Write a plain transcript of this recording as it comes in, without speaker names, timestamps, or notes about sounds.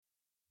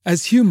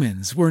As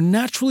humans, we're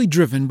naturally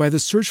driven by the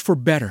search for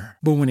better.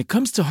 But when it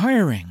comes to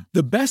hiring,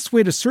 the best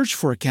way to search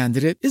for a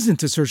candidate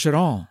isn't to search at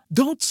all.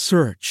 Don't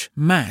search,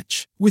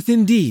 match with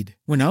Indeed.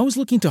 When I was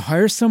looking to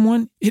hire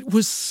someone, it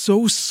was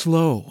so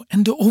slow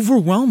and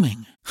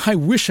overwhelming. I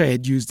wish I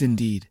had used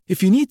Indeed.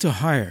 If you need to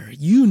hire,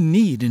 you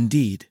need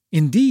Indeed.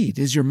 Indeed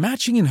is your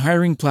matching and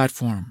hiring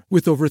platform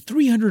with over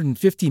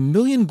 350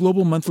 million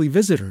global monthly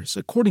visitors,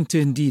 according to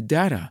Indeed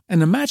data,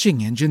 and a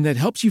matching engine that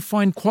helps you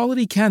find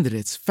quality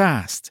candidates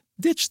fast.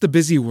 Ditch the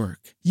busy work.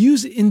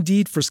 Use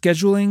Indeed for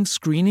scheduling,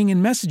 screening,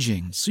 and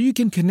messaging so you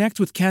can connect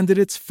with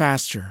candidates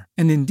faster.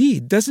 And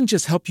Indeed doesn't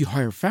just help you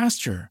hire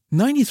faster.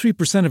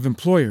 93% of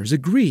employers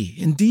agree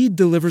Indeed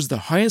delivers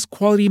the highest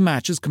quality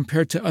matches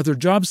compared to other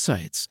job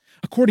sites,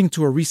 according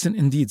to a recent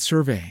Indeed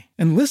survey.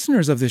 And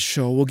listeners of this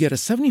show will get a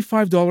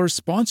 $75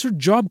 sponsored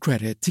job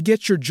credit to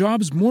get your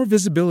jobs more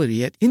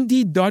visibility at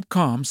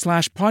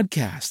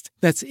Indeed.com/podcast.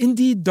 That's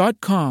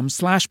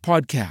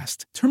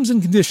Indeed.com/podcast. Terms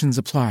and conditions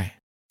apply.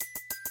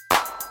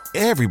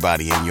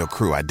 Everybody in your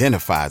crew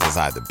identifies as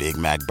either Big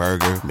Mac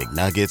Burger,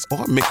 McNuggets,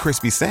 or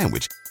McCrispy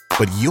Sandwich.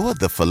 But you're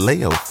the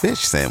Filet-O-Fish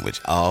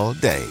Sandwich all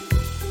day.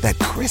 That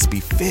crispy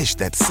fish,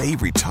 that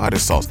savory tartar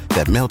sauce,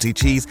 that melty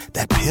cheese,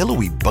 that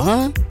pillowy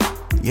bun.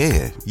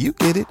 Yeah, you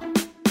get it.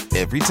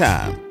 Every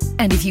time.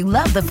 And if you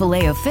love the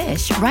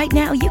Filet-O-Fish, right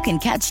now you can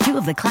catch two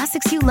of the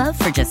classics you love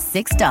for just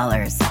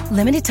 $6.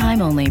 Limited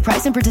time only.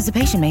 Price and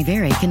participation may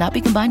vary. Cannot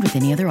be combined with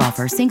any other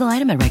offer. Single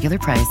item at regular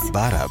price.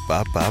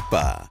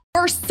 Ba-da-ba-ba-ba.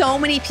 There were so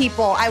many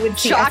people I would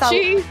see.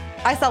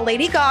 I saw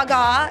Lady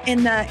Gaga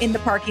in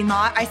the parking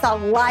lot. I saw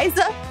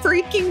Liza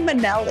freaking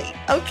Minnelli.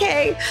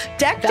 Okay.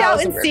 Decked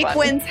out in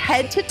sequins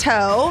head to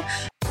toe.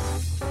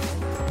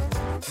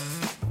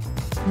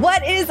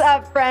 What is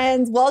up,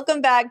 friends?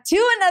 Welcome back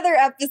to another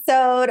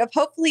episode of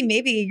hopefully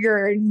maybe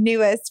your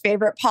newest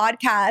favorite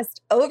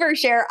podcast,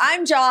 Overshare.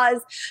 I'm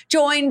Jaws,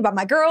 joined by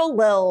my girl,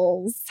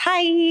 Lils.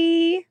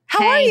 Hi.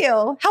 How are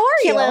you?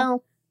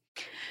 Hello.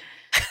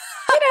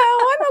 You know,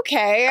 I'm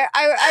okay.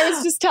 I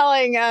was just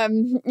telling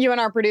you and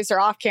our producer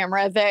off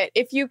camera that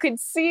if you could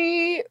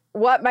see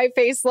what my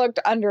face looked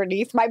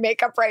underneath my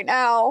makeup right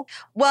now.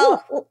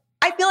 Well,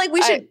 I feel like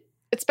we should...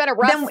 It's been a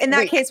rough Then in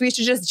that week. case, we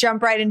should just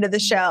jump right into the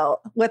show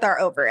with our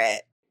Over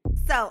It.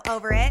 So,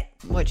 Over It.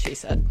 What she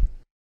said.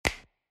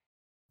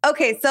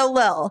 Okay, so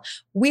Lil,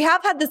 we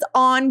have had this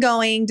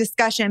ongoing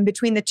discussion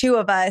between the two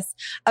of us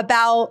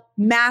about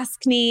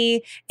maskne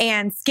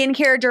and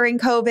skincare during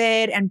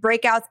COVID and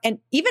breakouts. And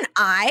even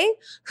I,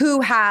 who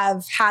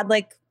have had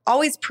like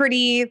always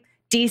pretty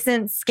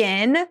decent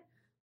skin.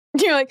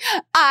 You're like,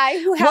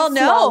 I who have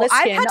flawless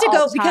skin I've had to all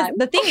go the because time.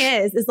 the thing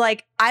is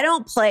like, I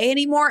don't play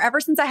anymore. Ever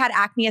since I had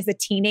acne as a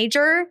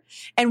teenager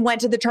and went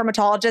to the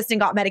dermatologist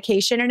and got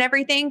medication and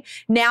everything.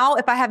 Now,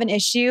 if I have an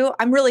issue,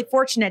 I'm really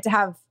fortunate to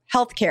have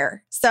healthcare.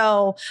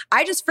 So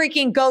I just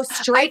freaking go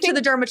straight to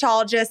the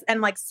dermatologist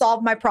and like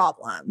solve my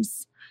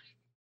problems.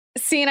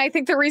 See, and I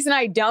think the reason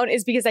I don't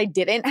is because I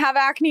didn't have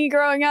acne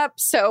growing up.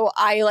 So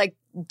I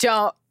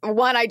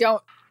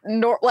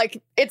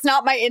it's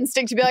not my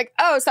instinct to be like,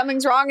 oh,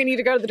 something's wrong. I need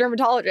to go to the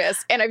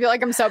dermatologist. And I feel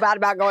like I'm so bad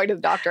about going to the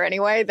doctor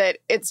anyway that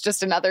it's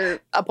just another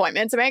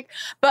appointment to make.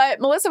 But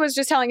Melissa was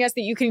just telling us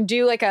that you can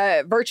do like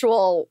a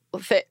virtual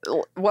apostrophe?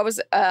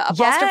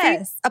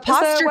 Yes,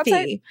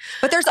 apostrophe.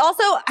 But there's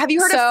also, have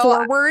you heard of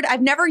Forward?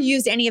 I've never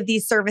used any of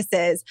these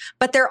services,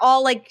 but they're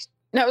all like,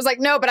 no, I was like,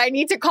 no, but I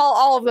need to call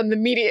all of them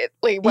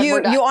immediately when we're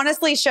done. You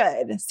honestly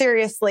should,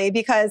 seriously,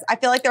 because I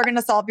feel like they're going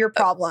to solve your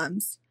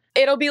problems.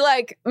 It'll be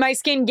like my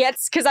skin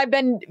gets, because I've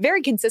been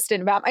very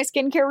consistent about my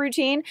skincare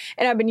routine,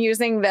 and I've been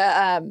using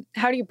the,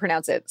 how do you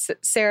pronounce it?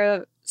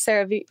 CeraVe.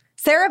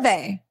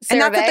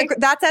 And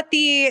that's at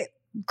the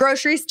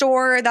grocery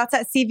store. That's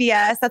at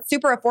CVS. That's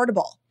super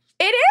affordable.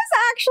 It is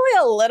actually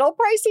a little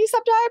pricey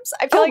sometimes.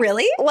 I feel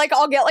really? Like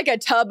I'll get like a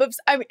tub of,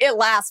 I mean, it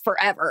lasts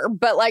forever,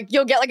 but like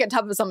you'll get like a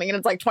tub of something and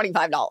it's like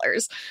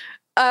 $25.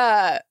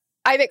 I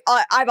think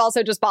I've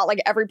also just bought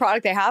like every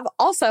product they have.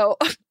 Also,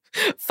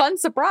 fun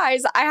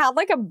surprise, I had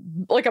like a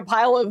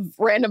pile of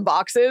random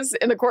boxes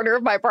in the corner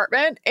of my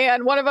apartment,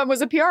 and one of them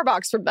was a PR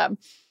box from them.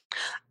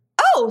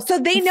 Oh, so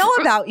they know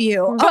about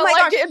you. Oh my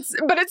gosh.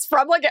 It's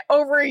from like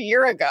over a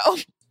year ago.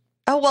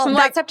 Oh, well,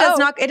 that stuff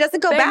it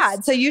doesn't go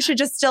bad. So you should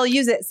just still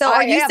use it. So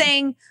are you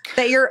saying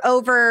that you're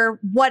over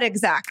what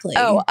exactly?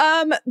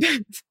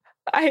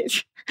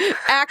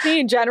 Acne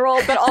in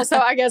general, but also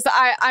I guess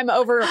I'm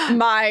over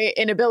my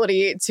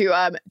inability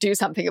to do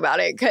something about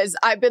it, because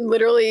I've been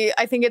literally,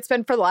 I think it's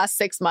been for the last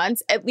 6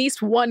 months, at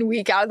least 1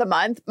 week out of the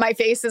month, my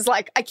face is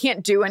like, I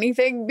can't do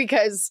anything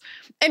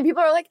and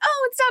people are like,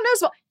 oh, it's not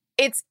noticeable.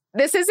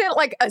 This isn't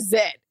like a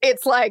zit.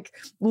 It's like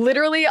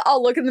literally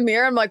I'll look in the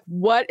mirror and I'm like,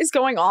 what is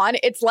going on?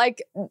 It's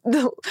like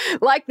the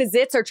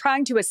zits are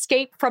trying to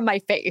escape from my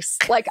face.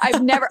 Like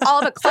I'll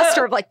have a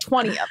cluster of like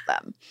 20 of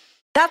them.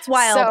 That's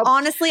wild. So,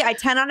 honestly, I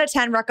 10 out of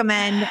 10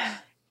 recommend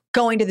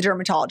going to the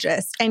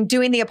dermatologist and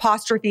doing the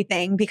apostrophe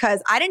thing,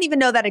 because I didn't even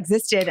know that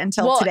existed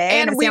until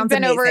today. And we've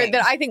been over amazing.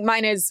 that. I think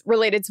mine is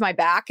related to my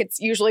back. It's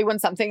usually when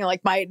something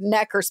like my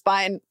neck or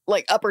spine,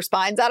 like upper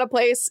spine's out of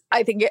place.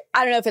 I think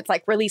I don't know if it's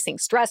like releasing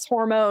stress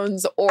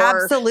hormones or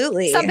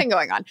absolutely something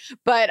going on.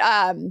 But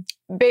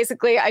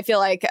basically, I feel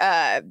like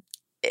I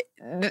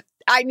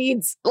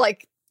need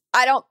like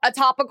a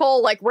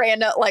topical, like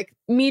random, like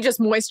me just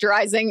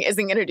moisturizing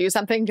isn't going to do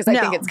something, because I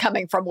think it's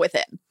coming from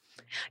within.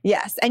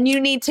 Yes. And you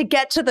need to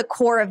get to the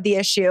core of the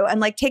issue and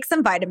like take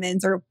some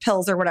vitamins or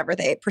pills or whatever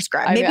they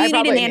prescribe. Maybe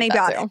you need an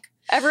antibiotic.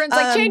 Everyone's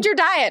like, change your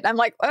diet. I'm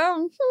like,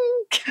 actually,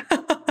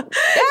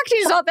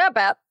 it's not that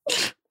bad.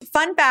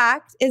 Fun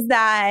fact is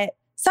that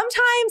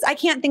sometimes I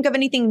can't think of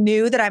anything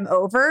new that I'm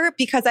over,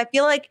 because I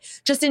feel like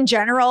just in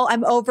general,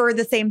 I'm over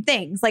the same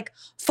things. Like,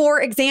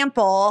 for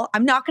example,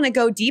 I'm not going to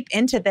go deep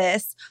into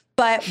this,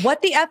 but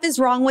what the F is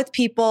wrong with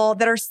people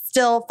that are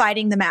still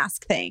fighting the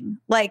mask thing?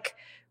 Like,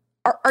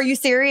 are you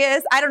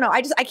serious? I don't know.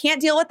 I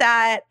can't deal with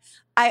that.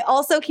 I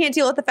also can't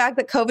deal with the fact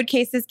that COVID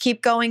cases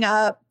keep going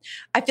up.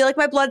 I feel like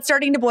my blood's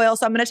starting to boil.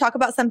 So I'm going to talk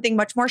about something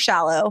much more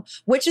shallow,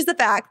 which is the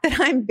fact that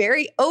I'm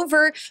very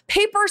over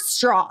paper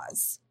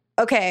straws.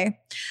 Okay.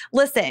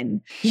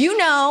 Listen,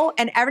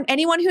 and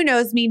anyone who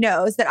knows me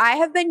knows that I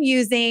have been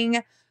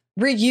using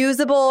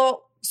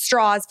reusable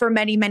straws for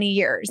many, many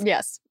years.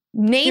 Yes.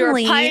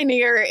 Namely, you're a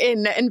pioneer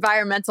in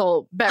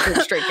environmental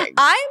beverage drinking.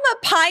 I'm a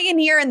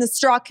pioneer in the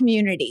straw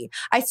community.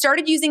 I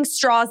started using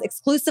straws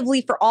exclusively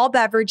for all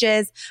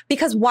beverages,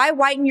 because why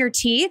whiten your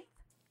teeth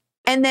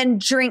and then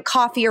drink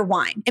coffee or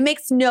wine? It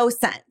makes no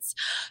sense.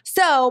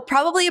 So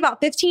probably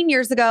about 15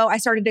 years ago, I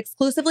started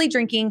exclusively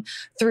drinking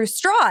through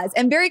straws,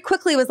 and very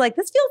quickly was like,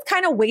 this feels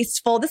kind of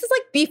wasteful. This is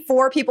like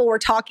before people were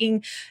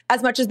talking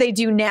as much as they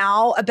do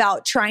now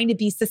about trying to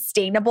be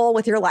sustainable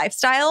with your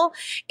lifestyle.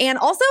 And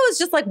also it was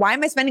just like, why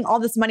am I spending all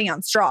this money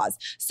on straws?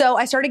 So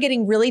I started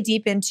getting really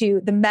deep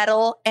into the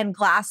metal and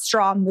glass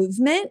straw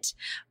movement.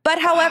 But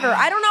however,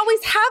 I don't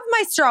always have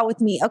my straw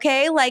with me.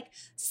 Okay. Like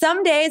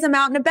some days I'm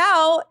out and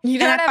about. You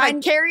don't have a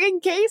carrying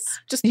case?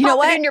 Just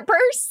pop it in your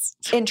purse?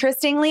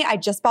 Interestingly, I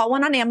just bought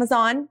one on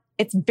Amazon.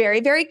 It's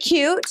very, very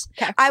cute.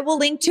 Okay. I will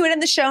link to it in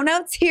the show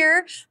notes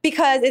here,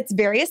 because it's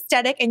very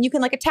aesthetic and you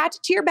can like attach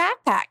it to your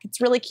backpack. It's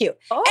really cute.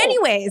 Oh.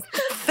 Anyways,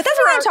 but that's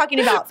what I'm talking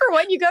about. For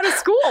when you go to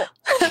school.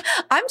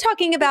 I'm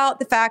talking about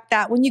the fact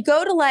that when you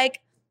go to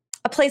like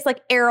a place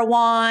like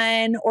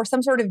Erewhon or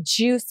some sort of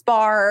juice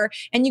bar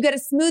and you get a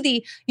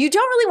smoothie, you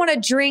don't really want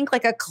to drink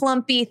like a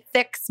clumpy,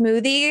 thick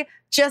smoothie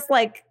just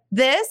like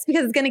this,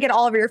 because it's going to get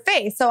all over your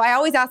face. So I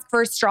always ask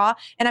for a straw,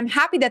 and I'm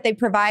happy that they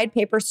provide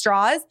paper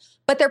straws,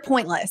 but they're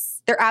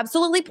pointless. They're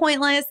absolutely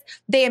pointless.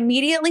 They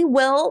immediately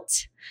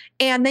wilt,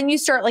 and then you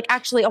start like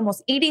actually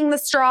almost eating the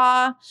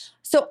straw.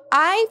 So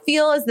I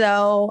feel as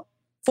though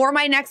for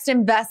my next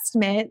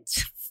investment,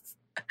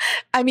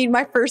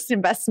 my first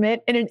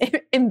investment in an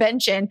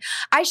invention,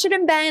 I should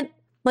invent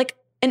like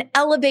an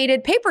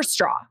elevated paper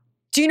straw.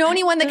 Do you know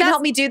anyone that can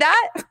help me do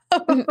that?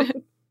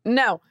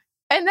 No.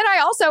 And then I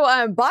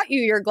also bought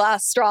you your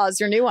glass straws,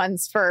 your new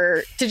ones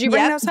did you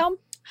bring those home?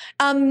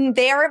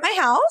 They are at my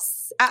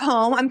house at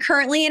home. I'm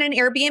currently in an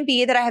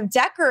Airbnb that I have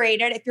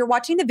decorated. If you're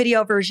watching the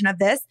video version of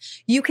this,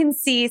 you can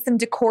see some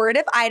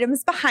decorative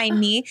items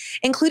behind me,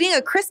 including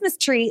a Christmas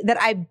tree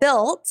that I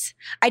built.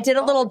 I did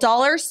a little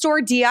dollar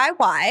store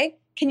DIY.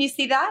 Can you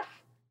see that?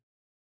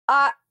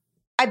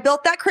 I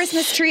built that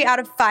Christmas tree out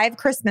of 5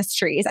 Christmas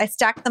trees. I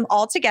stacked them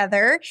all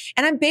together.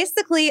 And I'm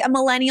basically a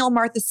millennial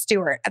Martha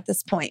Stewart at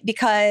this point,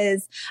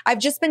 because I've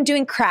just been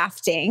doing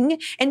crafting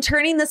and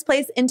turning this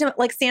place into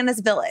like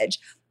Santa's village.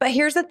 But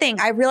here's the thing.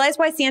 I realized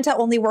why Santa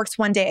only works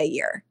one day a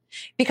year,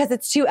 because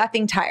it's too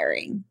effing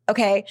tiring.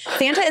 Okay.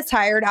 Santa is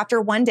tired after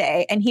one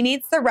day and he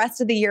needs the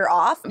rest of the year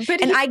off.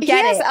 But I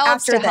get it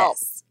after this. Help.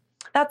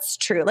 That's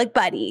true. Like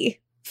Buddy.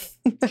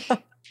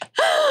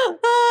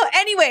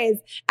 Anyways,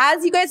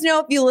 as you guys know,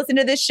 if you listen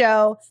to this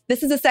show,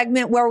 this is a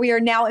segment where we are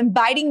now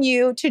inviting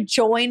you to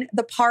join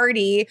the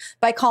party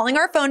by calling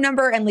our phone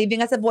number and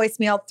leaving us a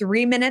voicemail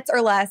 3 minutes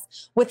or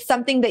less with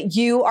something that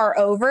you are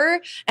over.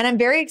 And I'm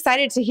very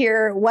excited to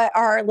hear what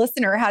our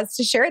listener has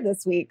to share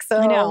this week. So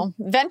I know.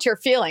 Vent your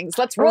feelings.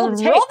 Let's roll the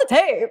tape. Roll the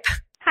tape.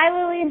 Hi,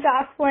 Lily and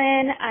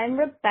Jocelyn. I'm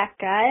Rebecca,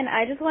 and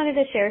I just wanted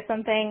to share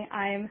something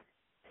I'm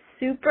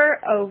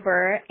super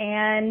over.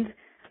 And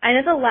I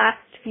know the last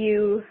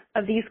few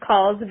of these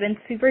calls have been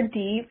super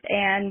deep,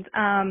 and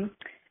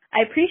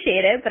I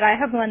appreciate it, but I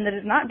have one that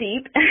is not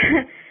deep,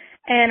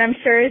 and I'm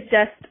sure it's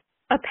just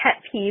a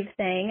pet peeve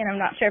thing, and I'm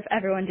not sure if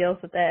everyone deals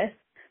with this,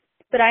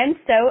 but I'm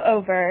so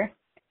over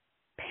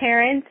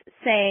parents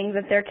saying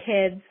that their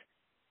kids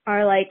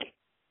are like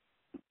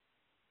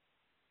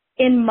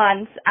in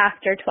months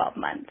after 12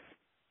 months.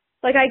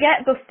 Like, I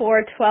get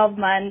before 12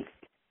 months,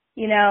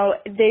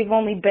 they've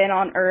only been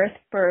on Earth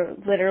for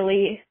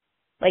literally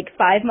like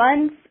 5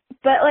 months.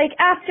 But like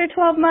after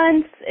 12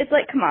 months, it's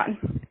like, come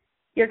on,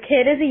 your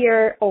kid is a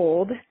year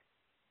old.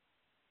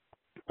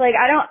 Like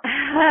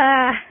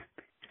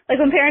Like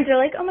when parents are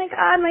like, oh my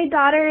God, my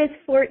daughter is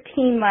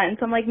 14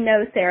 months. I'm like,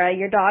 no, Sarah,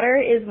 your daughter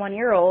is 1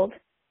 year old.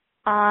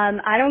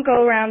 I don't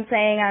go around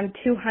saying I'm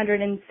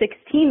 216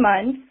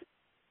 months.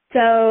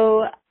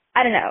 So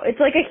I don't know. It's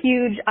like a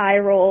huge eye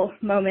roll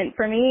moment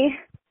for me.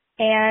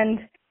 And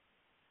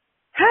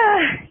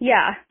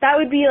yeah, that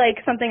would be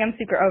like something I'm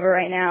super over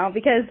right now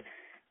because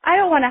I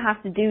don't want to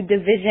have to do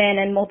division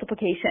and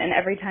multiplication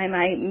every time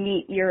I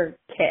meet your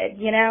kid,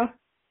 you know?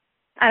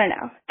 I don't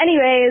know.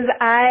 Anyways,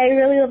 I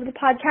really love the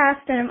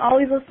podcast and I'm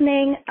always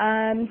listening.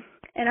 And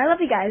I love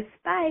you guys.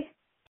 Bye.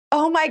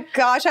 Oh my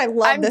gosh, I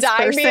love this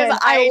person. Because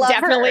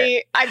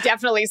I've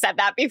definitely said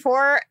that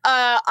before.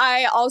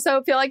 I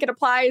also feel like it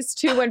applies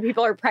to when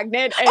people are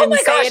pregnant and oh my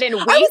say gosh, it in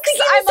weeks. I was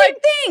thinking the same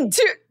thing.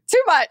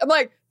 Too much. I'm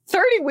like,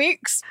 30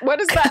 weeks?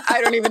 What is that?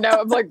 I don't even know.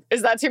 I'm like,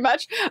 is that too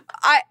much?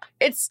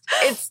 It's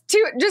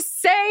too,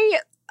 just say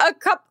a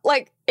couple,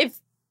 like if.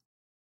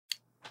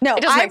 No,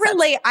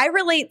 I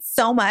relate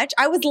so much.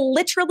 I was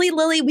literally,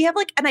 Lily, we have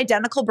like an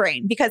identical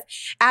brain because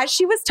as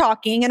she was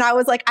talking and I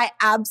was like, I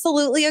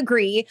absolutely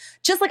agree.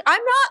 Just like,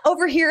 I'm not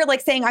over here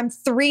like saying I'm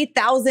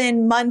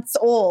 3,000 months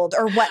old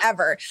or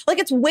whatever. Like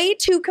it's way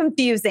too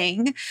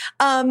confusing.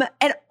 And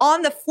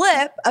on the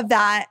flip of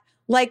that,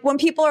 like when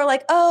people are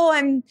like, oh,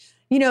 I'm,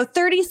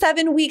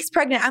 37 weeks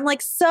pregnant. I'm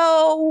like,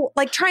 so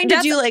like trying to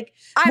do like,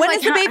 when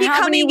is the baby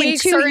coming in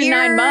 2 years?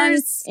 9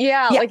 months?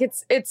 Yeah, like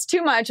it's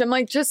too much. I'm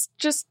like, just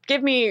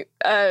give me,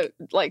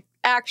 like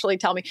actually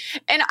tell me.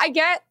 And I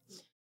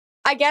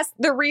guess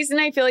the reason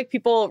I feel like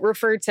people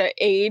refer to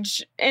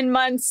age in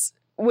months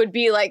would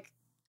be like,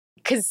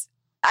 cause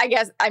I'm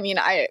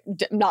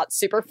not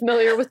super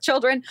familiar with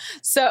children.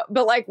 So,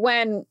 but like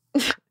when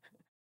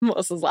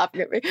Melissa's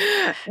laughing at me,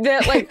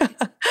 that like,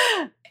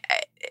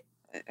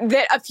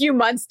 that a few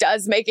months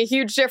does make a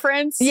huge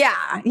difference.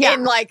 Yeah.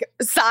 In like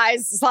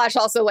size /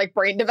 also like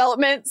brain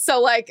development.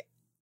 So like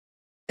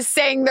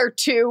saying they're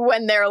 2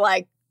 when they're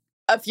like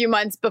a few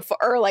months before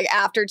or like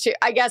after 2,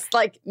 I guess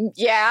like,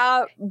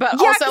 yeah, but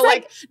also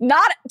like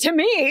not to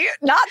me,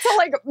 not to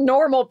like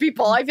normal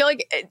people. I feel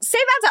like say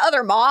that to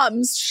other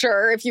moms.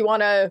 Sure. If you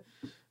want to,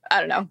 I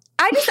don't know.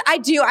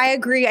 I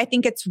agree. I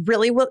think it's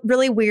really,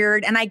 really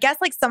weird. And I guess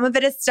like some of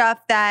it is stuff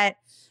that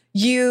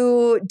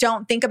you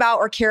don't think about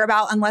or care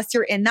about unless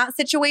you're in that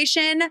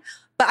situation.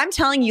 But I'm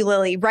telling you,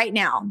 Lily, right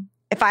now,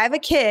 if I have a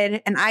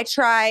kid and I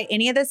try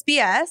any of this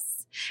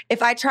BS,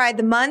 if I try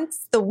the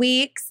months, the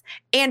weeks,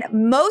 and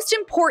most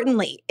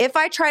importantly, if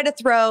I try to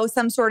throw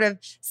some sort of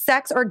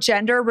sex or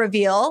gender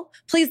reveal,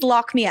 please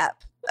lock me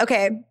up.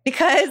 Okay?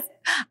 Because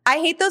I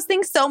hate those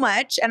things so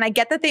much. And I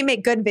get that they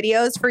make good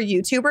videos for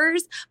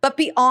YouTubers. But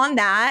beyond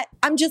that,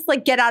 I'm just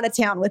like, get out of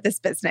town with this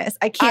business.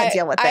 I can't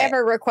deal with it. I have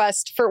a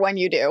request for when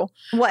you do.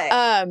 What?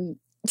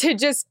 To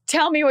just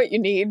tell me what you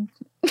need.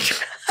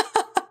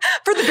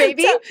 For the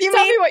baby? Tell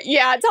me what you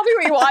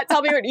want.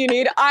 Tell me what you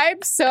need. I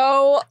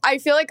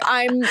feel like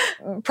I'm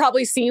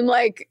probably seem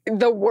like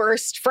the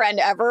worst friend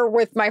ever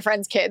with my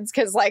friends' kids.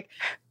 Cause like,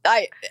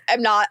 I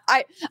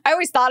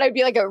always thought I'd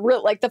be like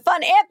like the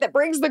fun aunt that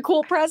brings the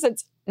cool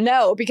presents.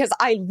 No, because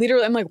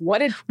I'm like, what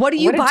do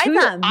you buy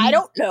them? I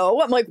don't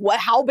know. I'm like,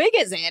 how big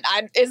is it?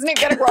 Isn't it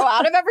going to grow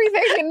out of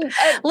everything?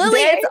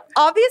 Lily, it's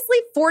obviously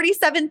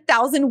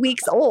 47,000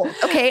 weeks old.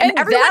 Okay. And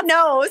everyone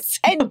knows.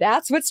 And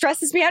that's what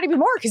stresses me out even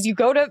more because you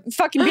go to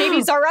fucking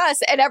Babies R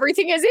Us and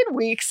everything is in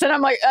weeks. And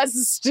I'm like, this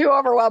is too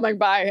overwhelming.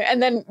 Bye.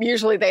 And then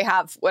usually they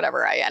have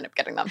whatever I end up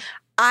getting them.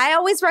 I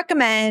always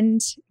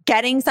recommend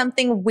getting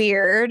something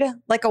weird,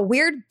 like a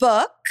weird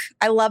book.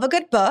 I love a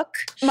good book.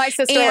 My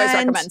sister always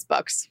recommends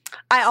books.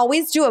 I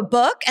always do a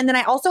book. And then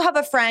I also have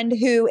a friend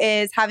who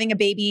is having a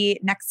baby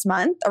next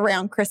month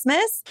around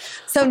Christmas.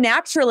 So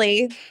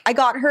naturally, I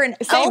got her an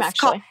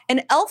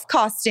elf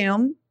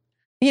costume,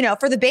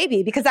 for the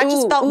baby because that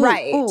just felt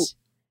right.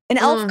 An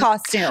elf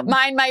costume.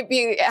 Mine might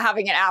be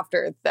having it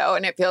after though.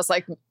 And it feels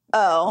like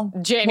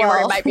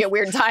January might be a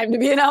weird time to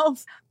be an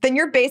elf. Then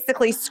you're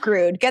basically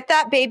screwed. Get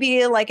that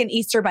baby like an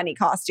Easter bunny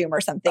costume or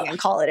something and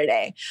call it a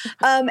day.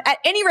 At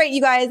any rate,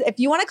 you guys, if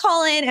you want to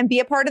call in and be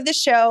a part of the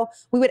show,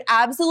 we would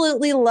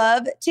absolutely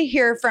love to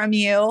hear from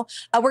you.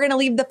 We're going to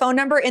leave the phone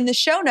number in the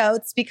show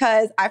notes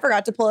because I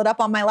forgot to pull it up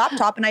on my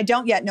laptop and I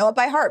don't yet know it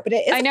by heart, but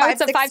it is it's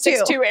a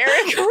 562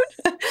 area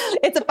code.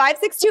 It's a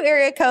 562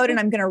 area code and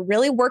I'm going to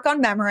really work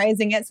on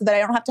memorizing it so that I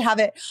don't have to have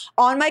it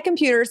on my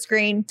computer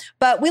screen.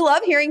 But we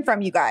love hearing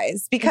from you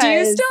guys because... Do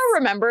you still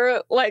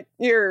remember like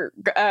your...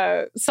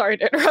 sorry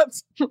to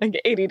interrupt, like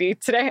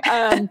ADD today.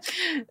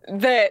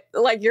 That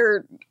like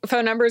your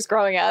phone numbers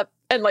growing up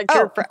and like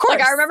your friends. Like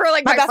I remember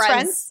like my best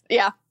friends.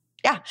 Yeah.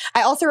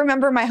 I also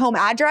remember my home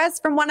address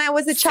from when I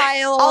was a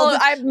child.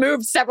 I've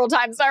moved several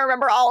times. So I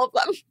remember all of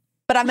them.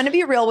 But I'm going to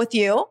be real with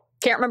you.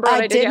 Can't remember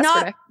what I did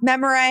yesterday. Not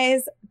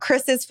memorize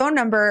Chris's phone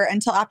number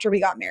until after we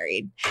got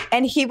married.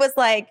 And he was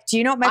like, do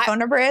you know what my phone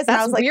number is? And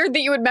I was like, weird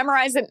that you would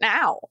memorize it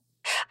now.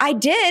 I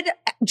did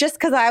just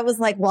because I was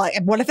like, well,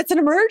 what if it's an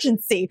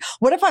emergency?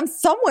 What if I'm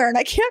somewhere and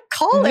I can't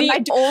call him? I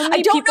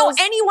don't know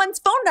anyone's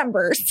phone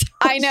numbers.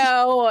 I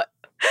know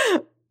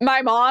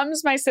my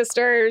mom's, my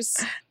sister's.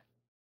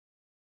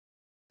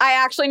 I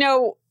actually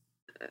know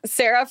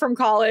Sarah from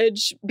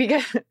college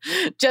because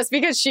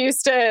she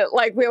used to,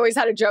 like, we always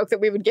had a joke that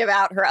we would give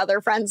out her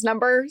other friend's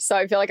number. So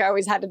I feel like I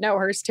always had to know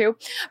hers too.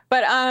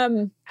 But I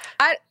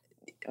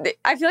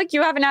feel like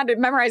you haven't had to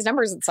memorize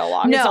numbers in so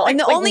long. No, like, and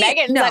the like only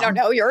Megan's, no. I don't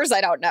know. Yours,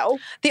 I don't know.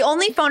 The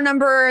only phone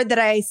number that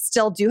I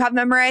still do have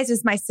memorized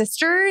is my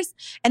sister's.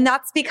 And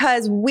that's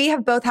because we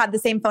have both had the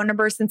same phone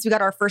number since we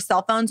got our first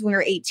cell phones when we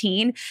were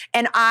 18.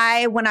 And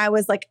when I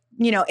was like,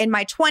 in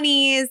my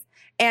 20s,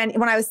 and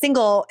when I was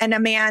single and a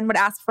man would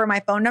ask for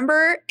my phone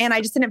number and I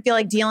just didn't feel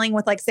like dealing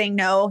with like saying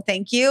no,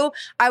 thank you,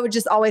 I would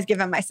just always give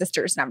him my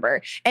sister's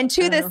number. And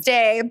to this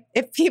day,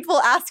 if people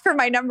ask for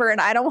my number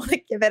and I don't want to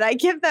give it, I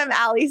give them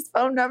Allie's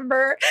phone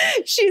number.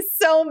 She's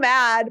so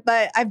mad,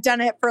 but I've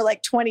done it for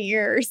like 20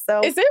 years. So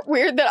is it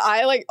weird that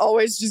I like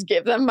always just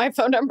give them my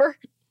phone number?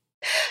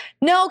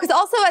 No, because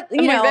also,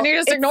 then you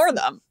just ignore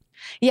them.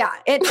 Yeah.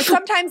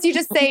 Sometimes you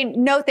just say,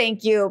 no,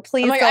 thank you.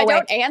 Please go away. I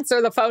don't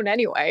answer the phone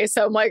anyway.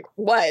 So I'm like,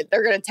 what?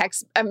 They're going to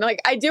text. I'm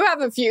like, I do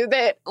have a few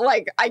that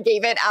like I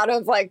gave it out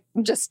of like,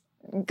 just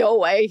go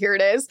away. Here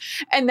it is.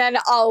 And then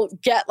I'll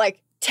get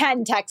like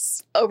 10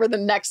 texts over the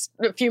next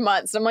few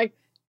months. I'm like,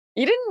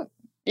 you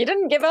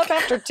didn't give up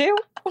after 2? You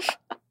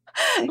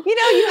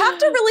have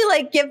to really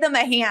like give them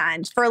a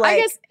hand for like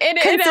I guess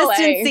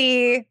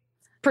consistency. In LA,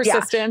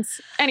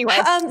 persistence. Yeah. Anyway.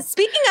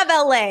 Speaking of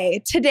LA,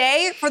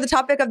 today for the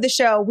topic of the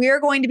show, we are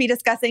going to be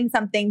discussing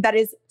something that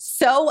is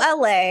so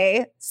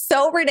LA,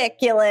 so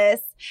ridiculous,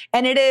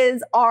 and it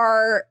is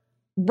our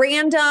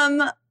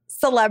random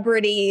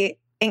celebrity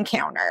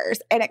encounters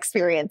and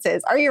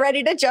experiences. Are you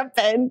ready to jump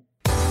in?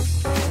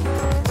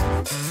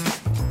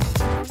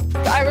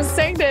 I was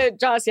saying to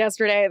Joss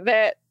yesterday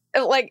that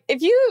like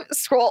if you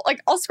scroll,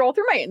 like I'll scroll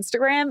through my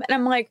Instagram and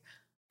I'm like,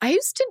 I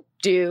used to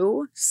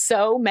do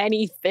so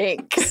many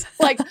things.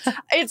 Like,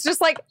 it's just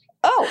like,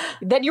 oh,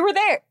 then you were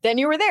there. Then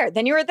you were there.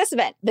 Then you were at this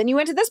event. Then you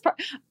went to this.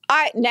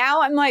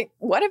 Now I'm like,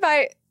 what if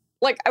I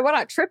went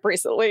on a trip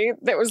recently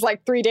that was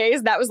like 3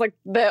 days. That was like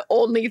the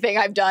only thing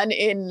I've done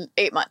in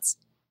 8 months.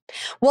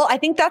 Well, I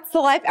think that's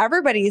the life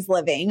everybody's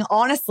living,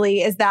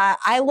 honestly, is that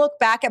I look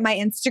back at my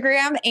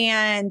Instagram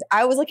and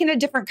I was looking at a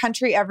different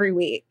country every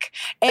week.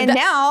 And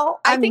now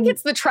I think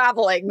it's the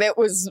traveling that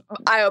was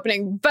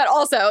eye-opening, but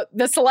also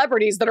the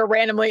celebrities that are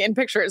randomly in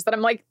pictures that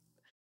I'm like,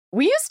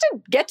 we used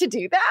to get to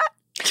do that.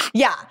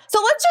 Yeah.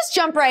 So let's just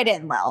jump right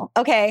in, Lil.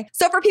 Okay.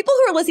 So for people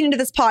who are listening to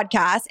this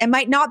podcast and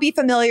might not be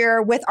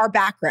familiar with our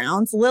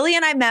backgrounds, Lily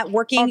and I met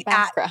working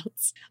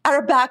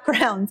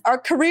our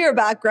career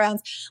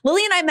backgrounds.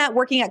 Lily and I met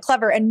working at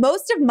Clever, and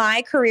most of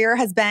my career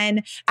has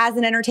been as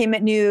an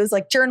entertainment news,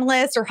 like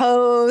journalist or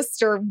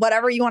host or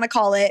whatever you want to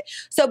call it.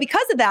 So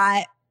because of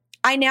that,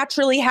 I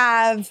naturally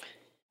have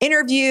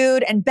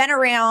interviewed and been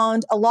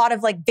around a lot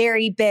of like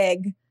very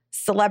big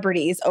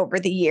celebrities over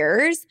the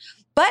years.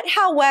 But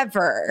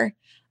however,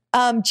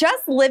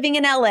 just living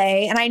in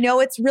LA, and I know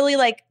it's really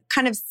like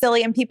kind of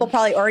silly and people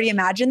probably already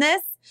imagine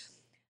this,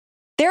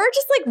 there are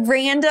just like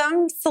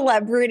random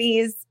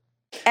celebrities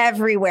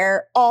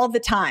everywhere all the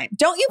time.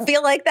 Don't you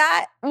feel like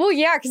that? Well,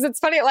 yeah, because it's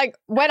funny. Like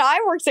when I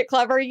worked at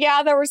Clever,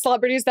 yeah, there were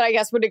celebrities that I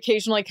guess would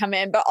occasionally come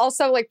in, but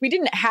also like we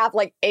didn't have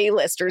like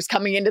A-listers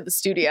coming into the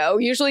studio.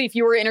 Usually if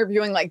you were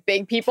interviewing like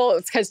big people,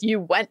 it's because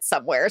you went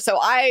somewhere. So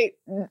I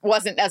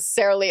wasn't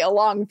necessarily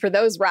along for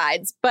those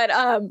rides. But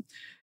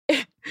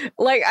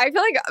like I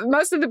feel like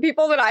most of the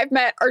people that I've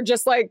met are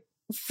just like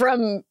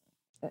from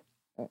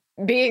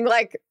being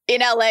like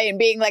in LA and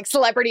being like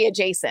celebrity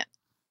adjacent.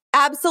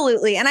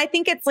 Absolutely. And I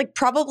think it's like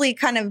probably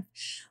kind of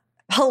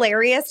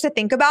hilarious to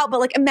think about, but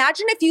like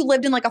imagine if you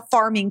lived in like a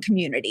farming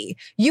community,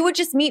 you would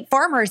just meet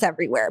farmers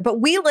everywhere.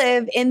 But we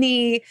live in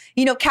the,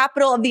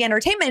 capital of the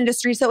entertainment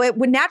industry. So it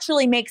would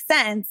naturally make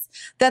sense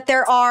that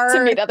there are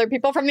to meet other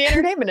people from the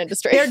entertainment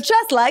industry. They're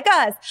just like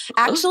us.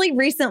 Actually,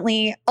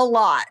 recently, a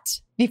lot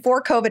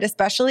before COVID,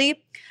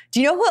 especially. Do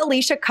you know who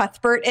Alicia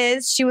Cuthbert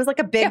is? She was like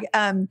a big,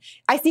 I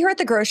see her at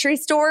the grocery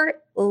store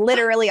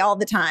literally all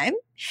the time.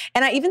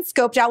 And I even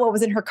scoped out what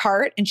was in her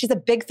cart, and she's a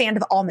big fan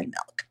of almond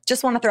milk.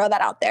 Just want to throw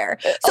that out there.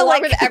 So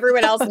along with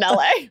everyone else in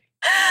LA.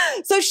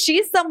 So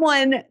she's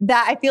someone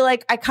that I feel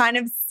like I kind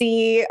of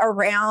see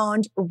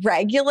around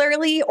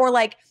regularly, or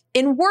like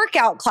in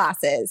workout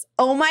classes.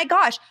 Oh my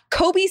gosh.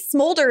 Kobe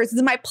Smulders is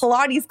in my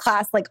Pilates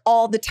class like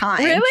all the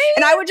time. Really?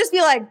 And I would just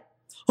be like,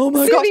 oh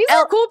my gosh. These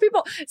are cool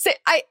people. So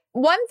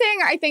one thing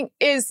I think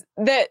is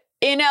that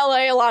in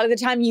LA, a lot of the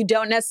time you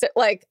don't necessarily,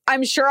 like,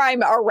 I'm sure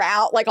I'm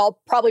around, like I'll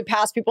probably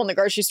pass people in the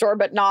grocery store,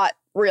 but not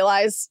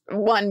realize,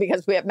 one,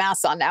 because we have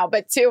masks on now,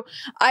 but two,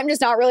 I'm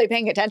just not really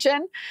paying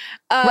attention.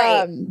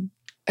 Right.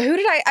 Who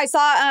did I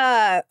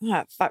saw,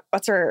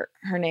 what's her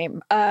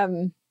name?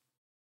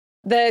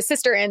 The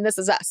sister in This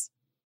Is Us.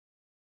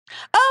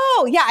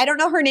 Oh, yeah. I don't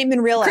know her name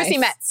in real life. Chrissy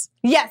Metz.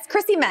 Yes,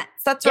 Chrissy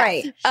Metz. That's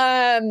right.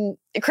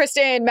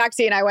 Kristen,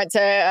 Maxie, and I went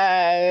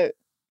to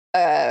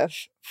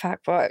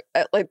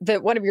like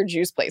one of your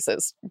juice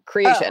places,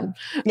 Creation.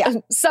 Oh, yeah.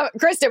 So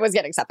Kristen was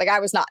getting something. I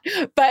was not.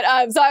 But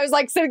so I was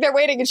like sitting there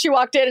waiting, and she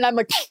walked in, and I'm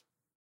like,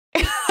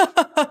 And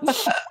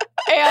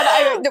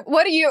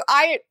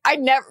I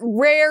never,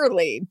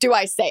 rarely do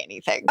I say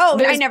anything. Oh,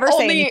 I never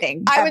say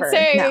anything. I ever. would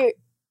say No.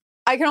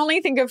 I can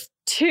only think of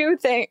two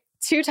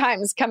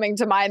times coming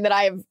to mind that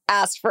I've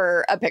asked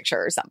for a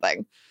picture or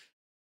something.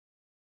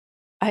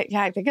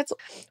 I think it's,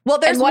 well,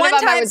 there's and one one of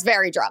them time I was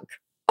very drunk.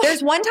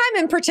 There's one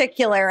time in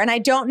particular, and I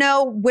don't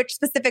know which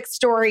specific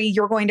story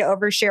you're going to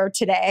overshare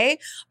today,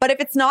 but if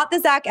it's not the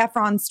Zac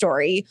Efron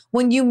story,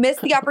 when you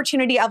missed the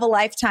opportunity of a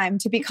lifetime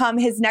to become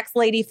his next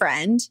lady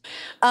friend,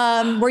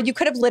 where you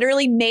could have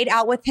literally made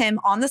out with him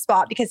on the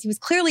spot because he was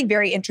clearly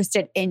very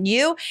interested in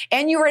you,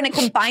 and you were in a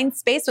confined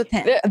space with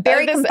him, a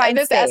very confined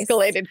space. This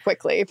escalated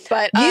quickly,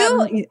 but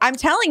I'm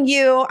telling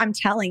you,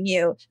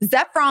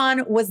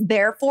 Zefron was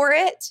there for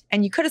it,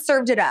 and you could have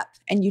served it up,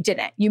 and you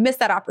didn't. You missed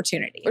that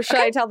opportunity. Should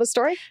I tell the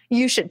story?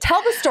 You should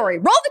tell the story.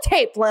 Roll the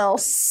tape, Lil.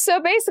 So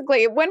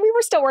basically, when we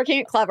were still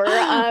working at Clever,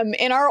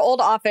 in our old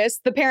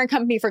office, the parent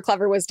company for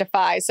Clever was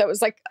Defy. So it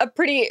was like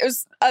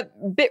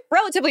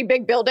relatively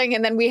big building.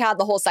 And then we had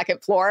the whole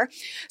second floor.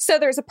 So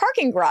there's a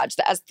parking garage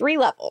that has 3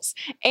 levels.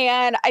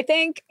 And I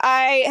think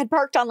I had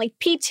parked on like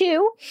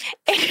P2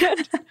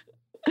 and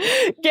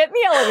get in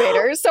the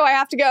elevator. So I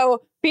have to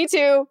go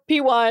P2,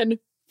 P1,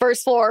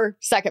 first floor,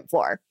 second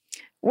floor.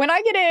 When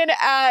I get in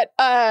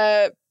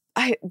at,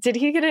 did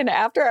he get in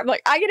after? I'm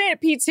like, I get in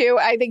at P2.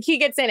 I think he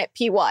gets in at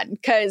P1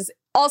 because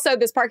also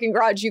this parking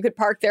garage, you could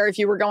park there if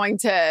you were going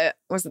to,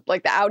 was it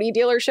like the Audi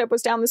dealership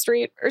was down the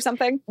street or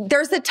something?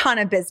 There's a ton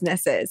of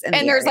businesses. And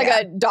there's like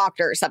a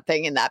doctor or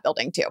something in that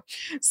building too.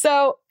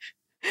 So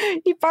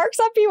he parks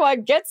on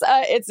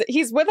P1,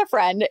 he's with a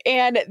friend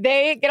and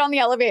they get on the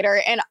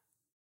elevator and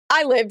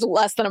I lived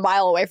less than a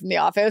mile away from the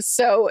office.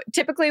 So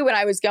typically when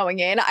I was going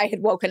in, I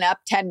had woken up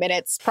 10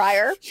 minutes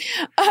prior.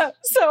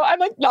 So I'm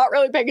like not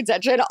really paying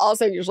attention.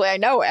 Also, usually I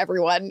know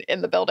everyone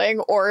in the building,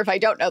 or if I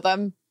don't know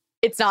them,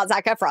 it's not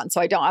Zac Efron.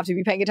 So I don't have to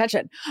be paying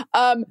attention.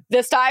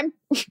 This time,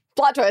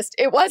 plot twist,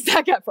 it was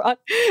Zac Efron.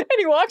 And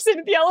he walks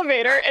into the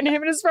elevator and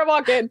him and his friend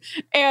walk in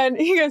and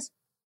he goes,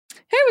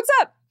 "Hey, what's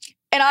up?"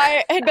 And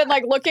I had been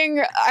like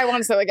looking, I want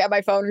to say like at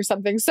my phone or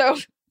something. So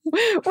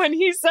when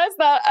he says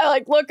that, I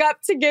like look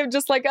up to give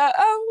just like I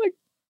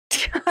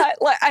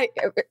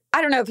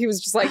don't know if he was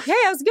just like, "Hey,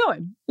 how's it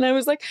going?" And I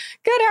was like,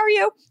 "Good, how are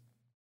you?"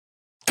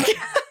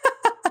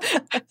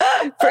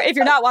 If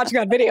you're not watching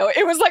on video,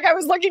 it was like I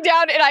was looking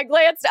down and I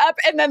glanced up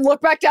and then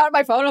looked back down at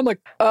my phone. I'm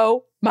like,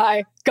 oh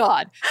my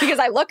God. Because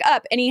I look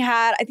up and he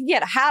had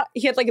a hat,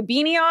 he had like a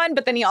beanie on,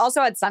 but then he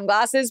also had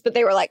sunglasses, but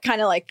they were like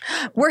kind of like,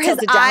 were his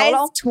eyes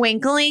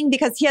twinkling?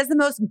 Because he has the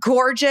most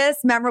gorgeous,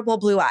 memorable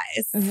blue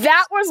eyes.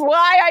 That was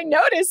why I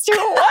noticed who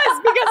it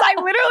was, because I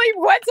literally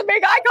went to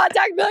make eye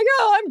contact and be like,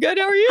 "Oh, I'm good,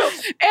 how are you?"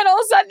 And all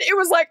of a sudden it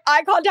was like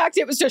eye contact,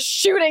 it was just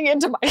shooting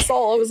into my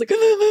soul. I was like,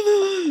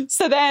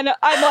 so then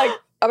I'm like,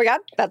 oh my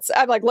God,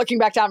 I'm like looking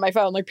back down at my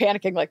phone, like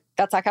panicking, like,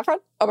 "That's Zac Efron?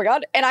 Oh my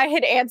God." And I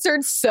had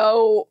answered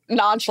so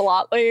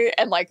nonchalantly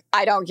and like,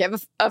 I don't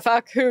give a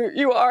fuck who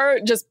you are,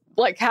 just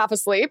like half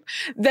asleep,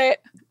 that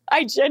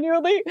I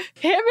genuinely,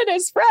 him and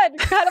his friend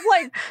kind of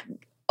like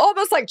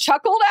almost like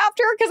chuckled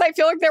after, because I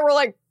feel like they were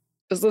like,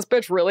 "Does this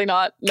bitch really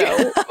not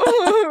know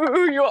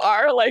who you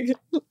are? Like,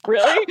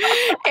 really?"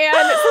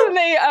 And so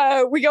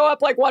then we go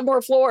up like one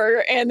more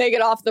floor and they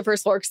get off the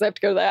first floor because they have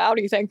to go to the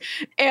Audi thing.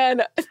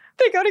 And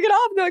they go to get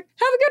off and they're like,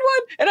 "Have a good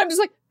one." And I'm just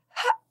like,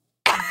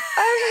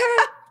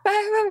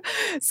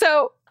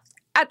 so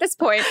at this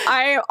point,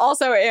 I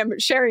also am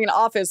sharing an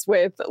office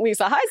with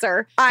Lisa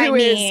Heiser, who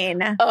is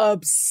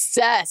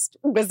obsessed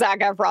with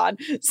Zac Efron.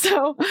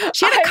 So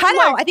she had a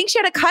cutout. I think she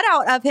had a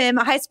cutout of him,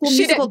 a High School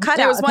Musical cutout.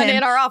 There was one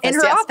in our office. In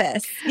her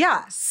office.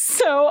 Yeah.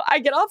 So I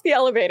get off the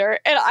elevator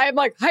and I'm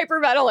like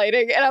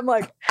hyperventilating and I'm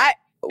like,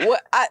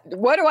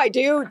 what do I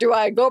do? Do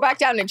I go back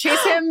down and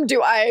chase him?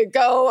 Do I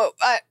go?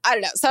 I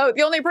don't know. So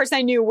the only person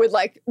I knew would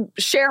like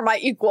share my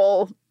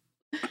equal,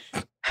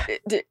 I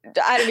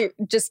don't know,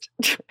 just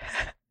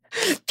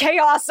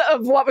chaos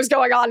of what was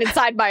going on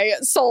inside my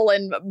soul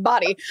and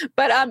body.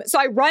 But so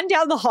I run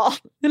down the hall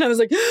and I was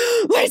like,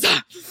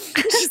 "Lisa,"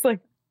 she's like,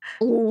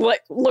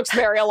 looks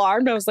very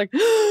alarmed. I was like,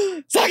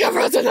 "Zac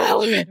Efron's in the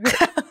elevator."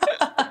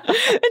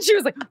 And she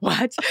was like,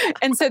 "What?"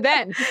 And so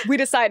then we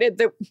decided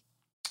that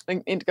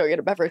I need to go get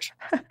a beverage.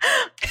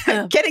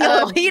 Getting a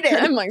little heated.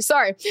 I'm like,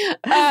 sorry.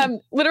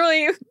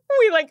 Literally,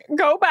 we like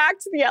go back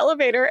to the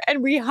elevator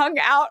and we hung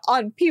out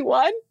on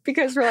P1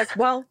 because we're like,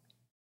 well,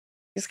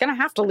 he's going to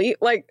have to leave.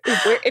 Like,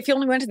 if he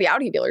only went to the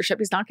Audi dealership,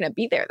 he's not going to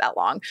be there that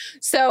long.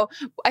 So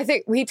I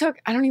think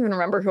I don't even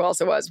remember who else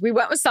it was. We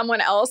went with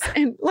someone else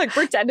and like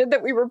pretended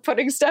that we were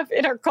putting stuff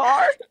in our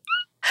car.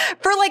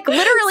 For like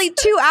literally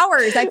 2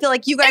 hours. I feel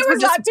like you guys were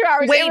just not 2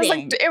 hours.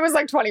 waiting. It was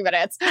like 20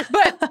 minutes.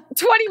 But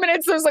 20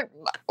 minutes, I was like,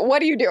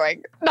 "What are you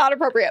doing? Not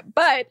appropriate."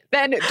 But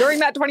then during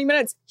that 20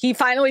 minutes, he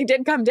finally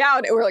did come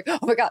down and we're like, "Oh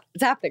my God,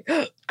 it's happening."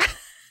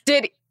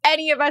 Did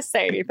any of us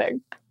say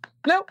anything?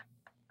 Nope.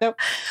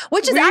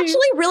 Which is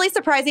actually really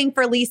surprising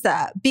for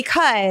Lisa,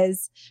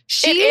 because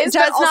she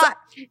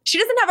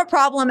doesn't have a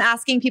problem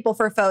asking people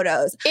for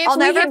photos. I'll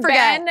never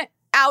forget.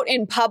 out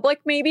in public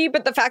maybe,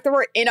 but the fact that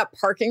we're in a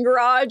parking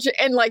garage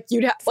and like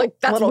you'd have like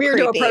that's weird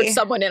creepy to approach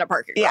someone in a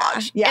parking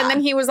garage. Yeah. And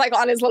then he was like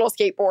on his little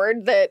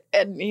skateboard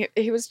and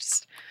he was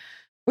just,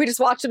 we just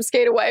watched him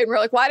skate away and we're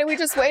like, why did we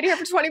just wait here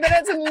for 20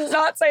 minutes and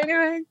not say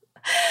anything?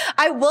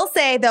 I will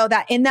say though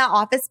that in that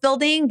office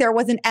building, there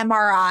was an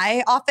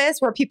MRI office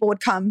where people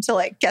would come to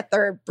like get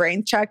their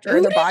brains checked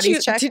or their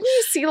bodies checked. Didn't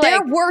you see like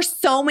there were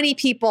so many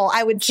people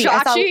I would see.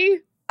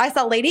 I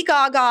saw Lady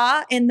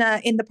Gaga in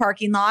the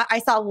parking lot. I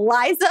saw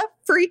Liza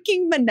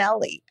freaking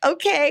Minnelli.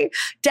 Okay.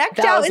 Decked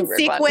out in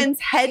sequins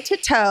head to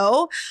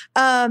toe.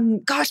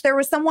 Gosh, there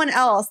was someone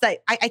else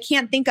that I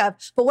can't think of.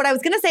 But what I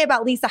was going to say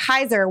about Lisa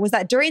Heiser was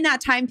that during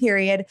that time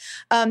period,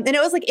 and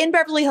it was like in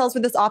Beverly Hills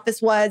where this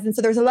office was. And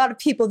so there's a lot of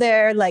people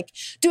there like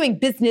doing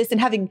business and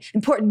having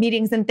important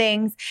meetings and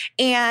things.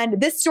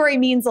 And this story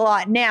means a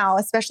lot now,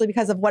 especially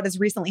because of what has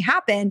recently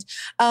happened.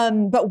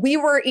 But we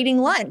were eating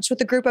lunch with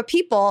a group of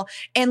people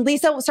and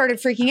Lisa started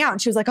freaking out.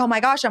 And she was like, oh my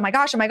gosh, oh my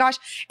gosh, oh my gosh.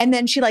 And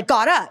then she like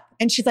got up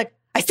and she's like,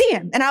 I see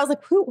him. And I was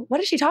like, who, what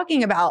is she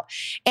talking about?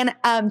 And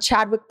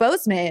Chadwick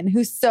Boseman,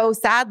 who so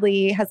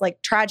sadly has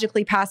like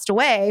tragically passed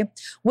away,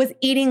 was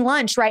eating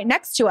lunch right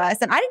next to us.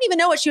 And I didn't even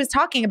know what she was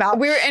talking about.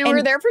 We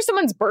were there for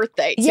someone's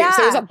birthday too. Yeah.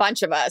 So there was a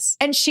bunch of us.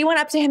 And she went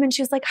up to him and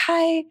she was like,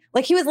 hi.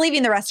 Like he was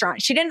leaving the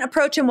restaurant. She didn't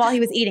approach him while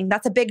he was eating.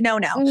 That's a big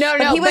no-no.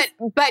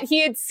 But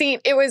he had seen,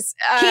 it was,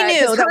 he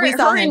knew that we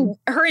saw him.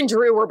 Her and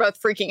Drew were both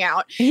freaking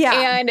out. Yeah.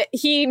 And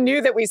he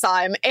knew that we saw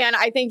him. And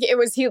I think it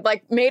was, he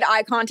like made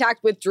eye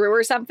contact with Drew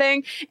or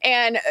something.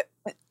 And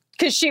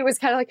because she was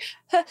kind of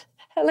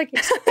like,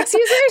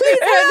 excuse me, please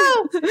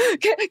no.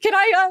 Can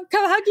I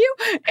come hug you?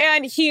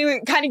 And he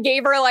kind of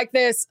gave her like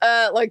this,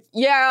 like,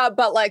 yeah,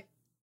 but like,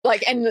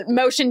 and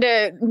motioned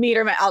to meet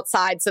her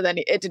outside so then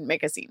it didn't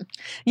make a scene.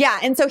 Yeah.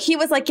 And so he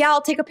was like, yeah,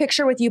 I'll take a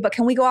picture with you, but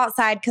can we go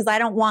outside? Because I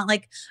don't want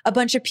like a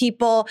bunch of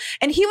people.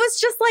 And he was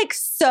just like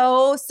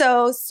so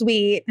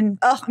sweet. And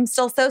I'm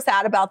still so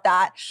sad about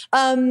that.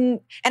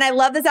 And I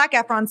love the Zac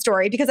Efron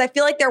story because I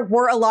feel like there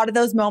were a lot of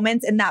those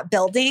moments in that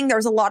building. There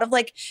was a lot of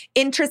like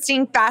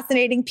interesting,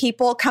 fascinating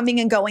people coming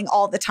and going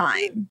all the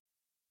time.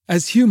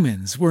 As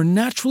humans, we're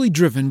naturally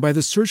driven by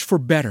the search for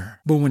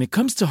better. But when it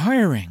comes to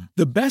hiring,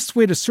 the best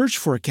way to search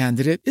for a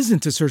candidate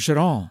isn't to search at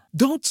all.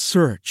 Don't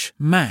search,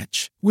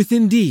 match with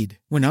Indeed.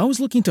 When I was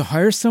looking to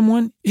hire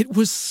someone, it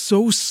was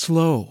so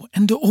slow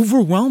and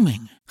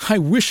overwhelming. I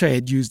wish I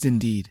had used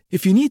Indeed.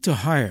 If you need to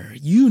hire,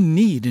 you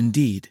need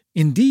Indeed.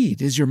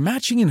 Indeed is your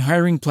matching and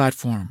hiring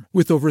platform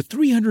with over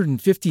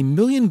 350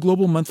 million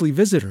global monthly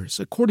visitors,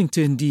 according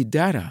to Indeed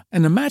data,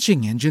 and a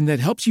matching engine that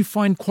helps you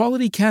find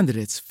quality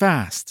candidates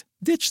fast.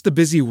 Ditch the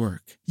busy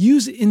work.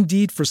 Use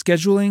Indeed for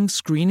scheduling,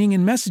 screening,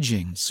 and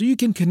messaging so you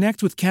can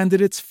connect with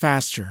candidates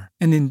faster.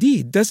 And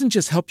Indeed doesn't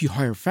just help you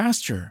hire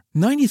faster.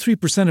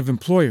 93% of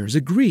employers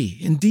agree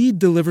Indeed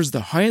delivers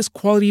the highest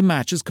quality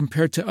matches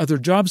compared to other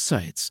job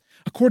sites,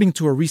 according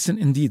to a recent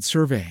Indeed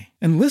survey.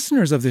 And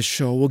listeners of this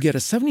show will get a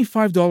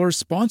 $75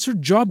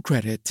 sponsored job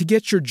credit to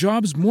get your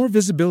jobs more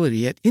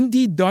visibility at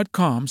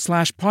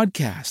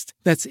Indeed.com/podcast.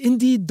 That's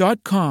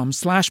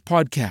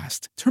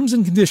Indeed.com/podcast. Terms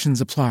and conditions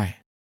apply.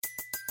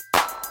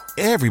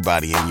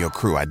 Everybody in your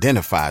crew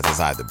identifies as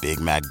either Big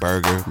Mac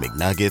Burger,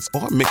 McNuggets,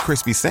 or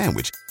McCrispy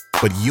Sandwich.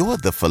 But you're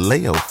the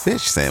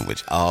Filet-O-Fish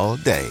Sandwich all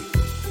day.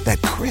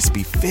 That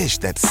crispy fish,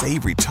 that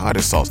savory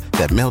tartar sauce,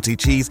 that melty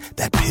cheese,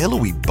 that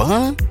pillowy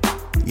bun.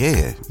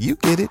 Yeah, you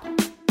get it.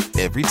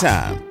 Every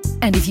time.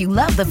 And if you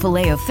love the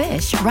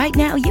Filet-O-Fish, right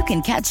now you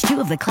can catch two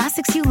of the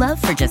classics you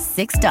love for just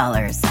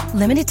 $6.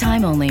 Limited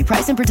time only.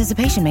 Price and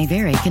participation may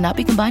vary. Cannot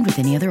be combined with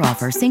any other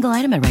offer. Single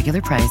item at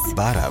regular price.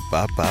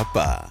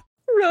 Ba-da-ba-ba-ba.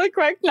 Really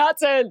quick, not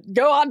to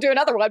go on to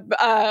another one,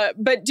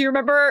 but do you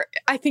remember,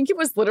 I think it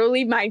was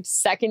literally my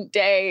second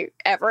day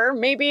ever,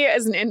 maybe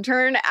as an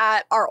intern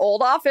at our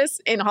old office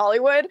in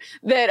Hollywood,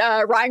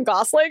 that Ryan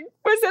Gosling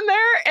was in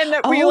there and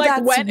that we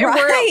went and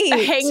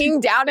were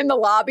hanging down in the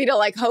lobby to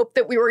like hope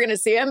that we were going to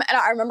see him. And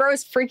I remember I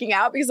was freaking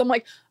out because I'm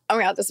like, oh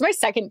my God, this is my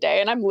second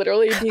day. And I'm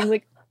literally being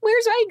like,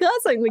 where's Ryan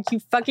Gosling? Like, you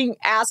fucking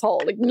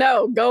asshole. Like,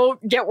 no, go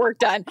get work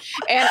done.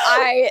 And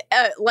I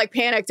like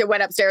panicked and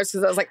went upstairs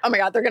because I was like, oh my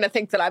God, they're going to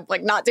think that I'm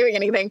like not doing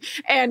anything.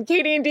 And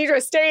Katie and Deidre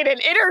stayed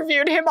and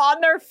interviewed him on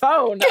their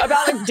phone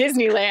about like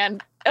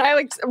Disneyland. And I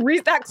like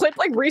that clip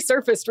like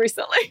resurfaced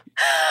recently.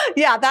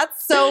 Yeah,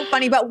 that's so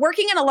funny. But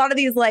working in a lot of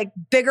these like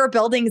bigger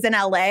buildings in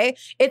LA,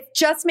 it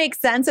just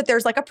makes sense that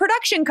there's like a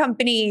production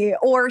company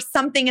or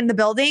something in the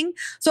building.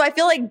 So I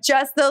feel like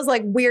just those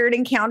like weird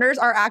encounters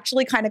are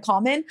actually kind of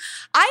common.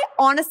 I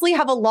honestly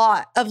have a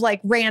lot of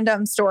like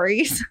random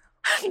stories.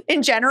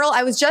 In general,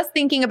 I was just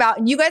thinking about,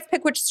 and you guys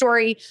pick which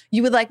story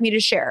you would like me to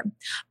share.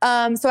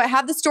 So I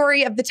have the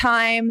story of the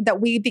time that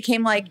we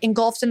became like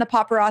engulfed in the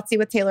paparazzi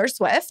with Taylor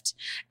Swift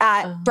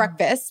at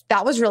breakfast.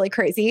 That was really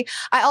crazy.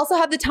 I also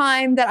have the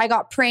time that I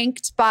got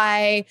pranked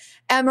by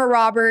Emma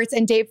Roberts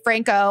and Dave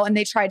Franco, and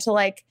they tried to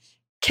like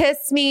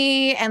kiss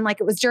me, and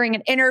like it was during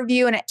an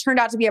interview, and it turned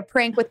out to be a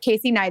prank with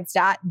Casey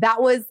Neistat.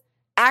 That was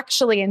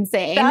actually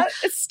insane. That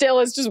still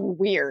is just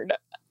weird.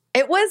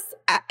 It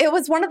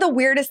was one of the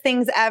weirdest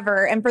things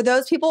ever. And for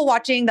those people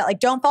watching that like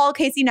don't follow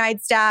Casey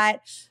Neistat,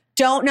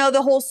 don't know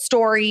the whole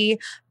story,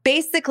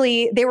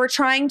 basically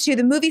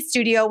the movie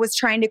studio was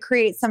trying to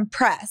create some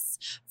press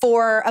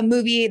for a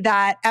movie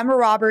that Emma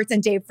Roberts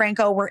and Dave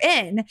Franco were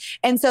in.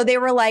 And so they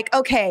were like,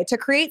 okay, to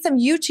create some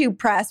YouTube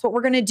press, what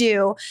we're going to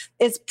do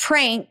is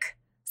prank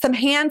some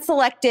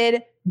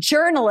hand-selected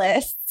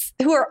journalists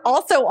who are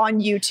also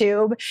on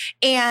YouTube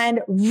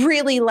and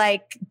really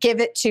like give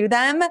it to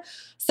them.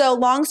 So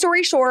long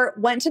story short,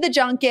 went to the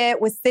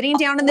junket, was sitting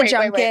down in the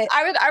junket. Wait.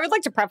 I would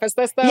like to preface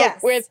this though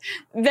with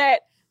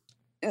that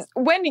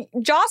when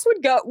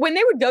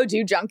they would go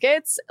do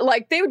junkets,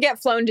 like they would get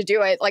flown to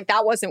do it. Like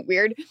that wasn't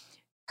weird.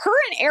 Her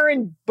and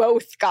Aaron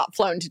both got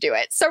flown to do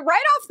it. So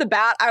right off the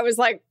bat, I was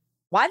like,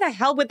 why the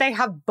hell would they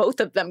have both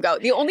of them go?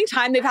 The only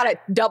time they've had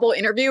a double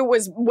interview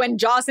was when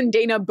Joss and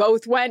Dana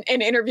both went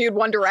and interviewed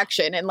One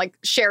Direction and like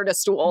shared a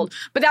stool.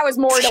 But that was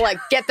more to like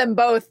get them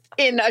both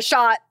in a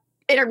shot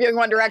interviewing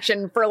One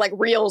Direction for like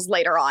reels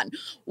later on.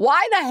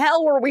 Why the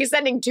hell were we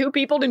sending two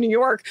people to New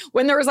York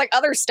when there was like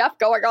other stuff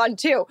going on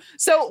too?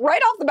 So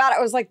right off the bat,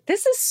 I was like,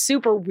 this is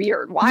super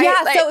weird. Why?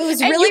 Yeah, like, so it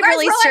was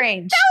really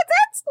strange. Like,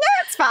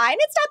 that's fine.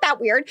 It's not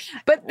that weird.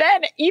 But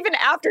then even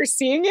after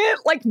seeing it,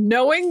 like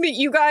knowing that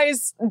you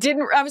guys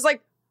didn't, I was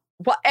like,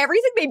 what,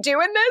 everything they do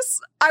in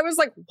this, I was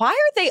like, why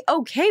are they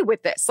okay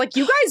with this? Like,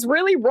 you guys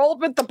really rolled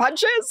with the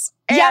punches?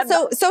 Yeah,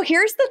 so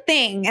here's the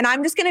thing, and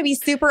I'm just going to be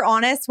super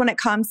honest when it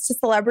comes to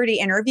celebrity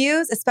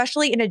interviews,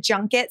 especially in a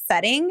junket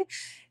setting.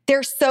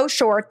 They're so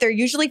short. They're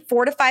usually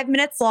 4 to 5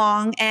 minutes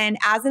long. And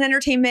as an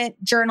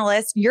entertainment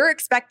journalist, you're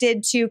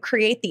expected to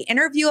create the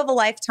interview of a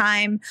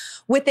lifetime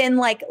within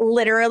like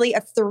literally a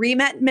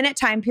 3-minute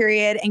time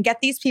period and get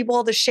these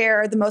people to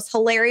share the most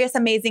hilarious,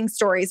 amazing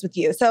stories with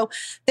you. So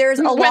there's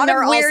a lot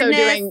of weirdness. Also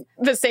doing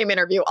the same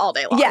interview all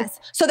day long.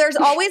 Yes. So there's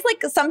always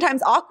like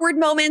sometimes awkward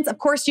moments. Of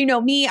course, you know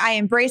me, I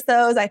embrace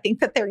those. I think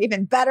that they're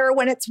even better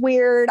when it's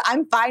weird.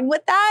 I'm fine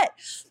with that.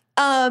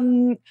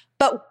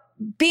 But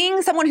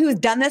being someone who's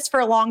done this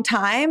for a long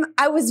time,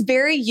 I was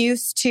very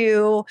used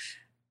to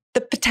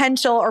the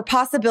potential or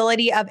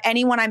possibility of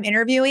anyone I'm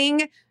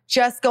interviewing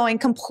just going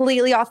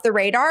completely off the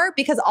radar,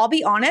 because I'll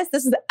be honest,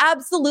 this is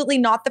absolutely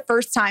not the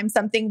first time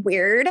something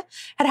weird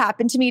had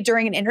happened to me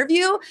during an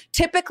interview.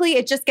 Typically,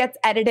 it just gets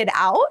edited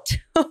out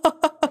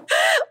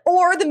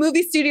or the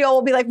movie studio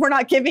will be like, we're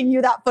not giving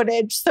you that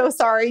footage. So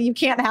sorry, you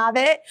can't have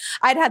it.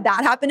 I'd had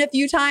that happen a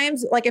few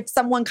times. Like if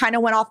someone kind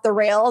of went off the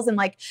rails and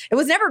like, it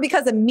was never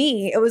because of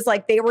me. It was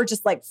like, they were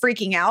just like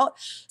freaking out.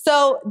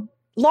 So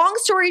long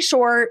story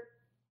short,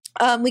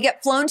 we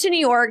get flown to New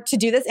York to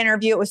do this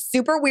interview. It was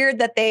super weird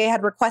that they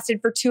had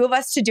requested for 2 of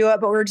us to do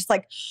it, but we were just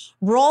like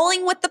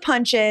rolling with the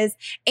punches.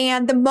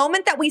 And the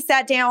moment that we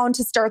sat down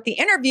to start the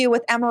interview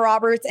with Emma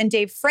Roberts and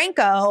Dave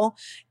Franco,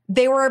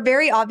 they were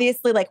very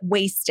obviously like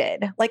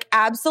wasted, like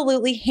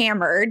absolutely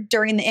hammered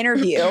during the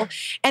interview.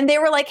 And they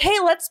were like, hey,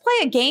 let's play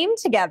a game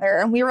together.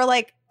 And we were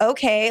like,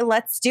 okay,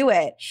 let's do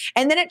it.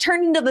 And then it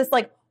turned into this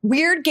like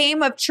weird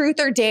game of truth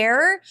or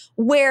dare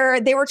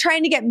where they were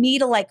trying to get me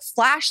to like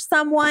flash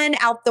someone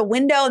out the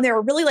window and they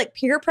were really like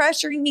peer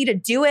pressuring me to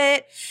do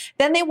it.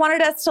 Then they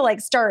wanted us to like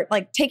start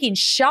like taking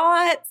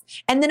shots.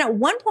 And then at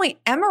one point,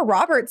 Emma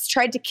Roberts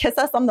tried to kiss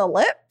us on the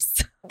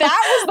lips.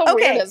 That was the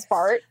weirdest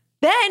part.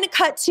 Then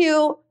cut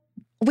to,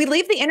 we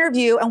leave the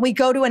interview and we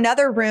go to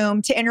another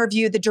room to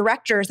interview the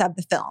directors of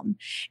the film.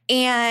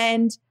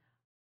 And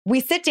we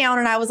sit down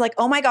and I was like,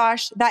 oh my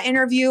gosh, that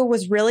interview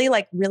was really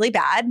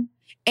bad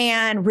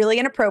and really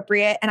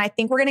inappropriate. And I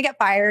think we're going to get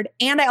fired.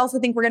 And I also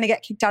think we're going to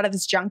get kicked out of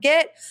this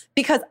junket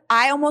because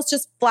I almost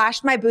just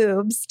flashed my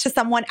boobs to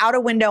someone out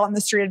a window on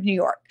the street of New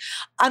York.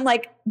 I'm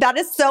like, that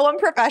is so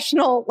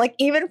unprofessional, like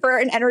even for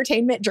an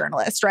entertainment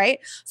journalist, right?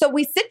 So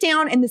we sit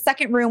down in the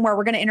second room where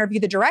we're going to interview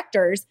the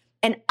directors.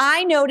 And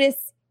I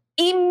notice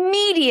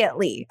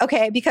immediately,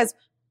 okay, because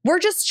we're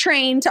just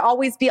trained to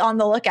always be on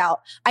the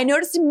lookout. I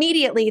noticed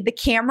immediately the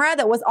camera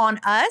that was on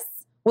us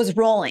was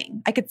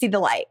rolling. I could see the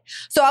light.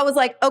 So I was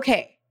like,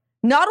 okay,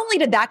 not only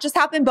did that just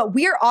happen, but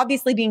we are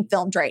obviously being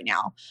filmed right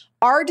now.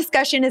 Our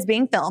discussion is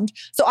being filmed.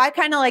 So I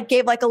kind of like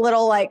gave like a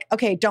little like,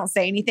 okay, don't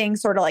say anything,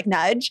 sort of like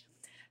nudge.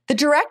 The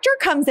director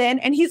comes in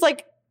and he's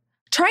like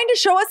trying to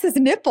show us his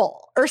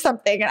nipple or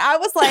something. And I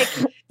was like,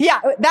 yeah,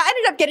 that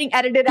ended up getting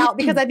edited out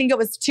because I think it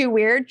was too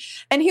weird.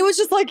 And he was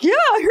just like, yeah,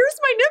 here's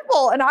my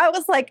nipple. And I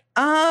was like,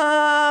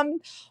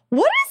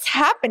 what is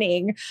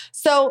happening?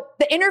 So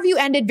the interview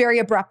ended very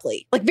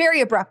abruptly.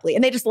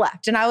 And they just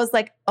left. And I was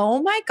like,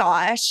 oh my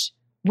gosh,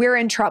 we're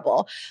in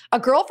trouble. A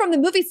girl from the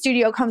movie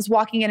studio comes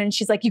walking in and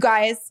she's like, you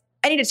guys,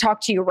 I need to talk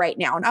to you right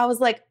now. And I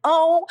was like,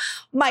 oh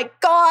my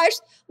gosh,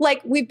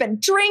 like we've been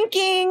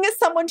drinking.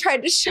 Someone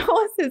tried to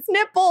show us his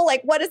nipple.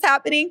 Like what is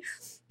happening?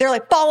 They're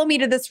like, follow me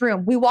to this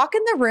room. We walk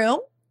in the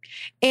room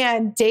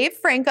and Dave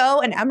Franco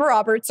and Emma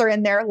Roberts are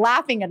in there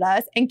laughing at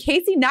us. And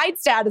Casey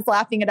Neistat is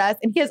laughing at us.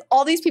 And he has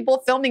all these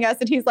people filming us.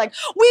 And he's like,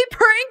 we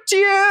pranked you.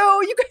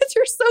 You guys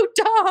are so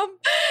dumb.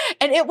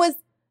 And it was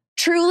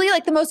truly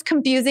like the most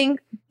confusing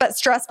but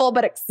stressful,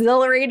 but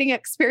exhilarating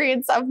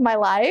experience of my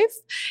life.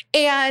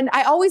 And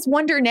I always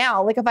wonder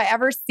now, like if I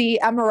ever see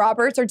Emma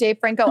Roberts or Dave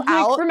Franco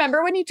out.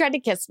 Remember when you tried to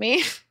kiss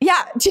me?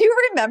 Yeah. Do you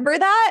remember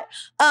that?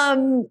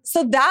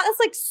 So that is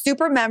like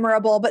super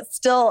memorable, but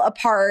still a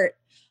part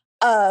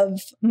of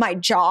my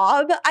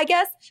job, I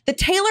guess. The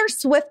Taylor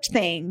Swift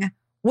thing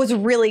was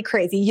really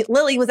crazy.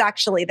 Lily was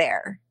actually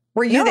there.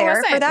 Were you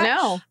there for that?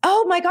 No.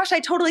 Oh my gosh, I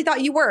totally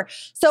thought you were.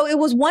 So it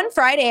was one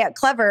Friday at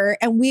Clever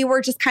and we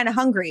were just kind of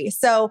hungry.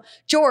 So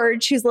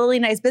George, who's Lily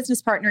and I's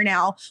business partner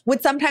now,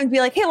 would sometimes be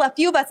like, hey, a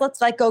few of us,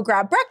 let's like go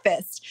grab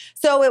breakfast.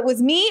 So it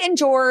was me and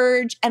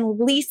George and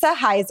Lisa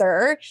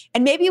Heiser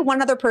and maybe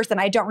one other person,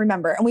 I don't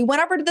remember. And we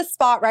went over to the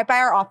spot right by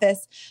our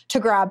office to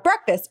grab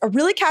breakfast, a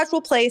really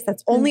casual place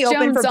that's only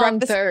open for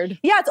breakfast.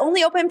 Yeah, it's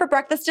only open for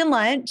breakfast and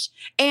lunch.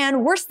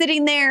 And we're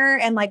sitting there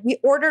and like we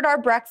ordered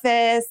our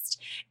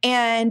breakfast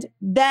and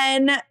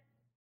then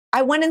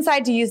I went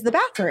inside to use the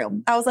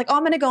bathroom. I was like, oh,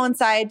 I'm going to go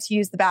inside to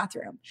use the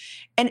bathroom.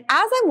 And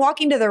as I'm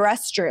walking to the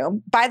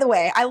restroom, by the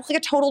way, I look like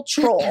a total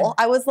troll.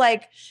 I was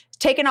like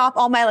taking off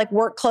all my like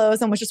work clothes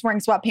and was just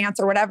wearing sweatpants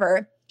or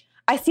whatever.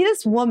 I see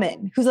this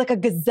woman who's like a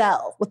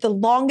gazelle with the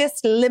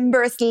longest,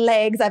 limberest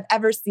legs I've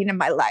ever seen in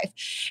my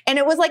life. And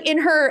it was like in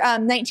her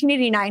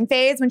 1989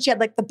 phase when she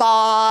had like the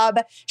bob.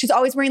 She's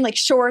always wearing like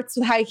shorts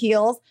with high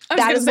heels.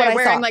 That is what I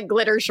wearing like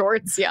glitter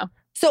shorts. Yeah.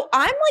 So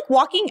I'm like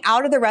walking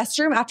out of the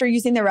restroom after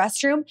using the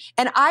restroom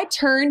and I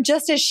turn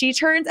just as she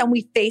turns and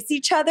we face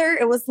each other.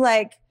 It was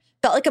like,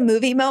 felt like a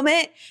movie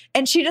moment.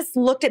 And she just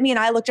looked at me and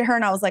I looked at her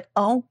and I was like,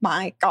 oh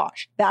my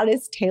gosh, that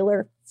is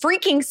Taylor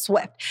freaking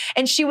Swift.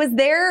 And she was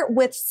there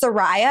with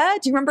Soraya.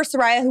 Do you remember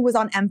Soraya who was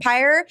on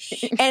Empire?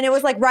 And it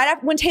was like right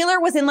after when Taylor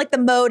was in like the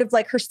mode of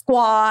like her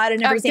squad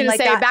and everything like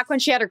that. I was going to say back when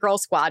she had her girl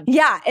squad.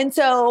 Yeah. And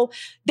so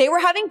they were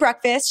having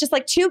breakfast, just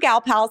like two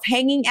gal pals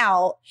hanging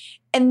out.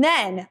 And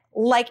then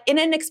like in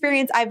an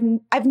experience,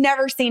 I've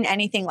never seen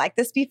anything like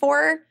this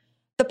before.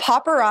 The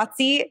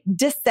paparazzi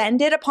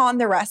descended upon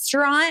the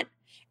restaurant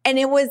and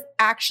it was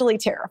actually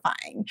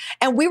terrifying.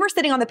 And we were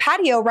sitting on the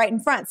patio right in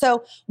front.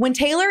 So when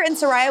Taylor and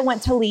Soraya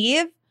went to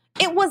leave,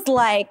 it was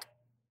like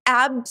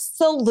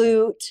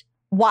absolute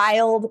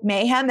wild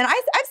mayhem. And I've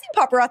seen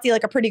paparazzi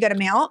like a pretty good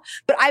amount,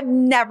 but I've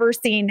never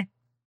seen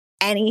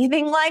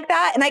anything like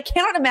that. And I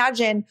cannot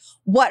imagine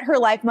what her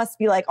life must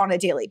be like on a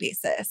daily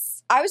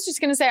basis. I was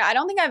just going to say, I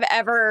don't think I've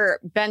ever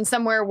been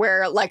somewhere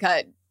where like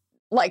a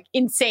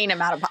insane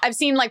amount of, I've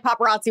seen like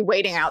paparazzi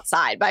waiting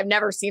outside, but I've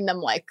never seen them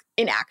like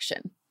in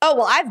action. Oh,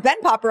 well, I've been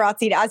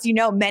paparazzi'd, as you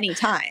know, many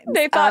times.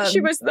 They thought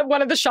she was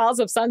one of the Shaws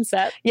of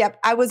Sunset. Yep.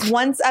 I was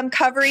once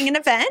covering an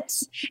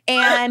event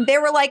and they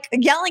were like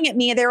yelling at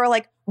me. They were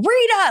like,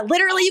 Rita,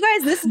 literally, you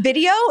guys, this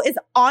video is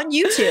on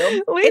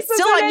YouTube. It's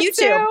still on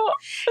YouTube.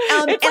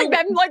 It's like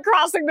them like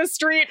crossing the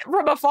street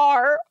from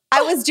afar.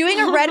 I was doing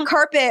a red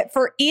carpet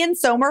for Ian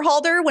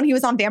Somerhalder when he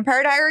was on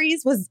Vampire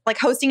Diaries, was like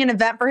hosting an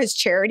event for his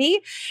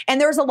charity.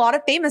 And there was a lot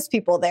of famous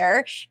people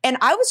there. And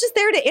I was just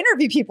there to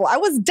interview people. I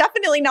was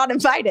definitely not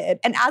invited.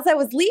 And as I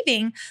was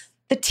leaving,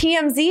 the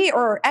TMZ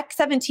or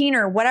X17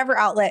 or whatever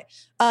outlet,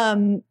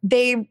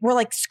 they were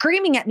like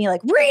screaming at me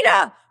like,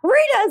 Rita,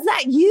 is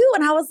that you?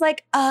 And I was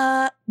like,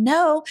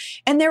 no.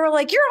 And they were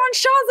like, you're on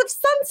Shaws of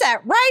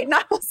Sunset, right? And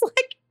I was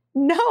like,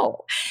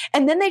 no.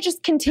 And then they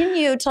just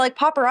continued to like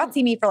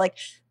paparazzi me for like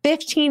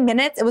 15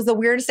 minutes. It was the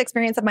weirdest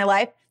experience of my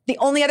life. The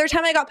only other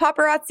time I got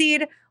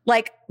paparazzi'd,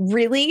 like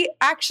really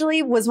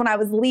actually, was when I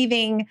was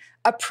leaving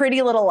a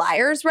Pretty Little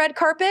Liars red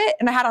carpet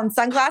and I had on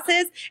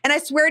sunglasses. And I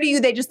swear to you,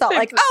 they just thought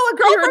like, oh, a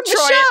girl from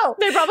the show.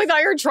 They probably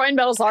thought you were Troy and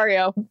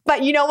Belisario.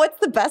 But you know what's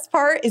the best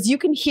part is you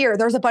can hear,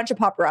 there's a bunch of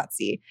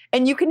paparazzi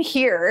and you can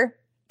hear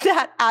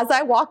that as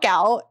I walk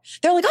out,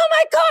 they're like, oh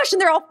my gosh.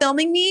 And they're all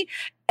filming me.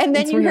 And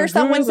then you hear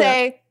someone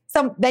say,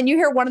 then you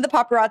hear one of the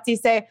paparazzi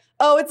say,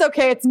 oh, it's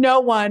okay, it's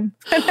no one.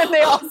 And then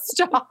they all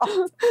stop.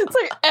 It's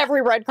like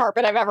every red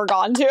carpet I've ever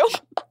gone to.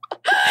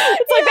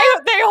 It's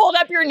like they hold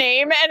up your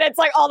name and it's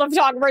like all the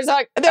photographers are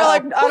like, they're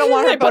like, I don't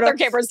want to put their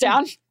cameras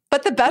down.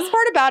 But the best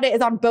part about it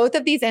is on both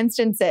of these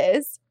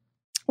instances,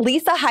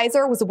 Lisa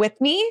Heiser was with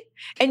me.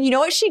 And you know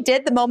what she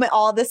did the moment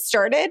all of this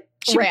started?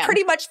 She ran.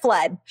 Pretty much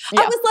fled.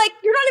 Yeah. I was like,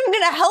 you're not even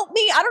going to help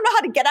me. I don't know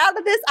how to get out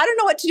of this. I don't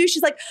know what to do.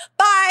 She's like,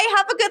 bye,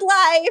 have a good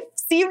life.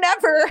 See you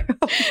never.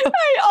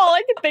 All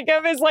I can think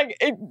of is like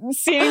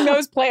seeing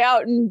those play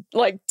out in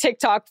like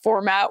TikTok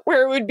format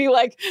where it would be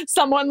like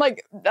someone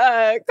like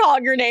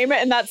calling your name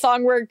in that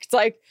song where it's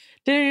like,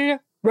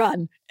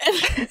 run.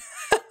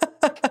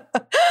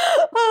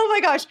 Oh my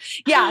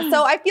gosh. Yeah.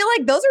 So I feel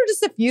like those are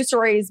just a few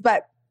stories,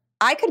 but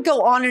I could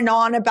go on and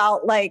on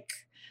about like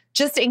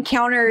just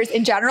encounters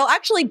in general.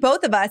 Actually,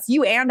 both of us,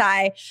 you and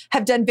I,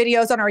 have done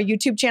videos on our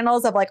YouTube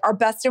channels of like our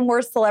best and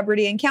worst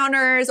celebrity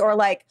encounters or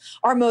like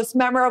our most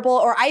memorable,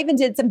 or I even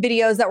did some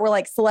videos that were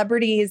like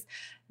celebrities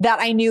that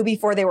I knew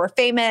before they were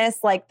famous.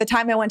 Like the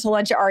time I went to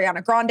lunch at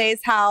Ariana Grande's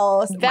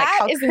house. That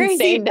like, is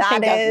insane to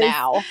think of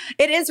now.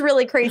 It is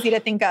really crazy to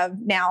think of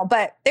now,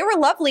 but they were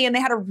lovely and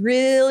they had a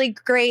really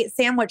great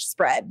sandwich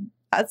spread.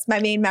 That's my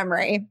main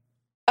memory.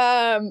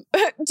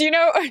 Do you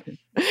know,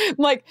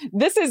 like,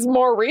 this is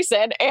more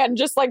recent and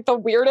just like the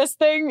weirdest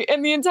thing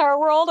in the entire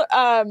world.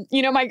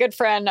 You know, my good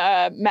friend,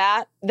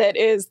 Matt, that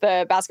is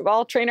the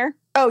basketball trainer.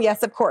 Oh,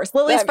 yes, of course.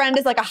 Lily's friend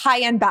is like a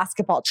high-end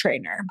basketball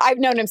trainer. I've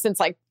known him since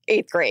like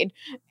 8th grade.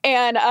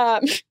 And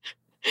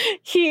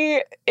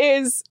he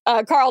is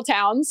Carl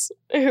Towns,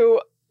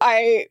 who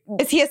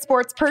Is he a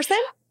sports person?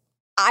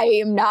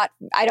 I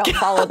don't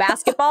follow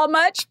basketball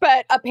much,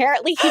 but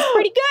apparently he's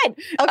pretty good.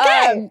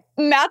 Okay.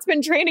 Matt's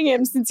been training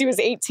him since he was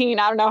 18.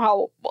 I don't know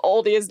how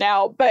old he is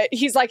now, but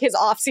he's like his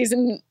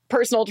off-season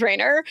personal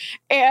trainer.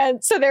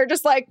 And so they're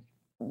just like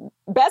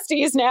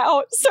besties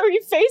now. So he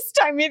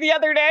FaceTimed me the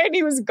other day and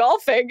he was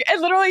golfing.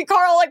 And literally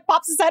Carl like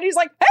pops his head. He's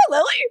like, "Hey,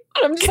 Lily."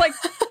 And I'm just like...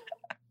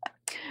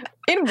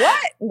 In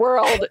what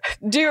world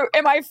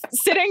am I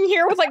sitting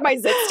here with like my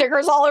zit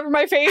stickers all over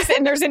my face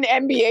and there's an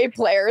NBA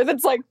player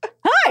that's like,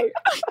 "Hi."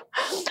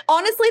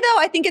 Honestly, though,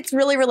 I think it's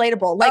really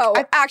relatable.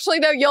 Like, actually,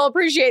 though, you'll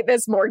appreciate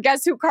this more.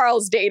 Guess who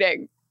Carl's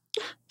dating?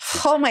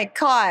 Oh my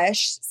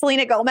gosh.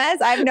 Selena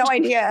Gomez? I have no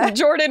idea.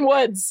 Jordan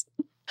Woods.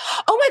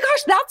 Oh my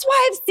gosh, that's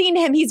why I've seen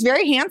him. He's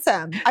very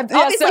handsome. I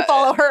obviously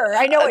follow her.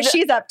 I know what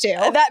she's up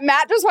to. That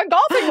Matt just went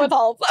golfing with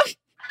all of them.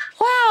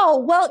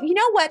 Wow. Well, you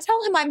know what?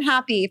 Tell him I'm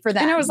happy for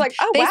them. And I was like,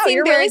 oh, they wow,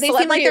 seem they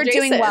seem like they're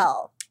doing adjacent.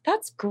 well.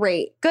 That's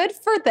great. Good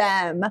for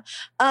them.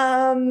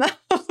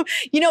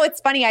 You know,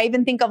 it's funny. I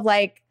even think of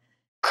like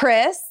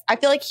Chris. I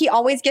feel like he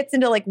always gets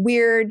into like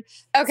weird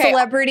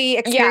celebrity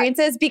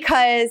experiences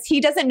because he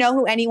doesn't know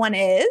who anyone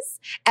is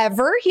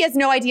ever. He has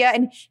no idea.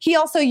 And he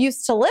also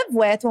used to live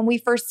with, when we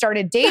first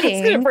started dating,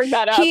 I was gonna bring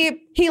that up.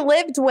 He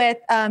lived with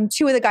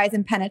two of the guys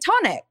in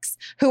Pentatonics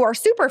who are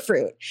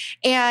Superfruit,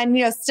 and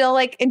you know, still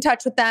like in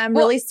touch with them.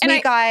 Really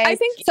sweet guys. I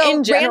think so.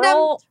 In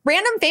general,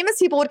 random famous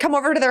people would come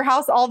over to their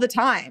house all the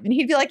time, and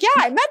he'd be like, "Yeah,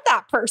 I met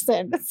that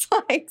person." It's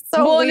like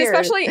so weird. And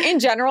especially in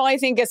general, I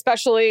think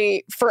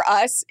especially for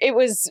us, it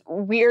was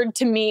weird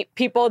to meet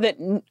people that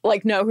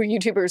like know who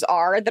YouTubers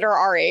are that are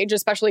our age,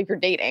 especially if you're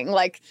dating.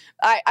 Like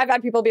I've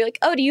had people be like,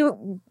 "Oh, do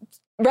you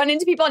run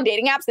into people on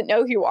dating apps that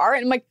know who you are?"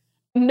 And I'm like,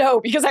 no,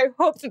 because I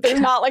hope that there's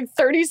not like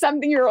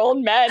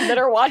 30-something-year-old men that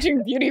are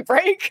watching Beauty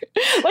Break.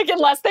 Like,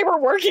 unless they were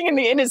working in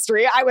the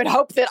industry, I would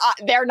hope that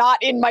they're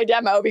not in my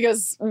demo,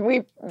 because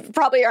we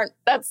probably aren't.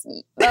 That's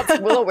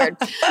a little weird.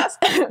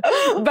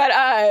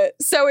 But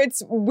so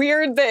it's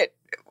weird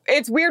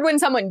when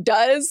someone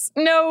does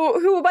know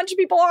who a bunch of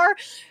people are.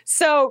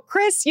 So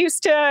Chris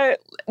used to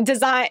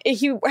design,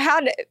 he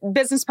had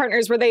business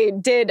partners where they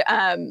did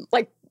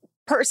like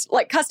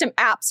custom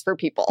apps for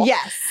people.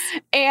 Yes.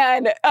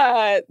 And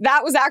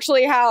that was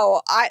actually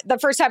how the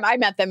first time I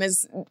met them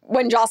is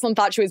when Jocelyn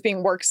thought she was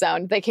being work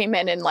zoned. They came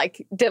in and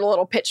like did a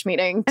little pitch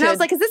meeting. And I was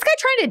like, is this guy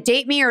trying to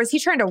date me or is he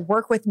trying to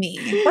work with me?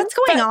 What's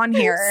going on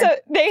here? So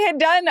they had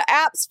done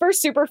apps for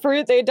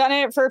Superfruit. They had done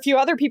it for a few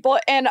other people.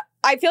 And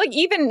I feel like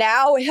even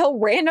now he'll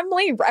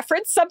randomly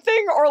reference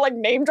something or like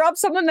name drop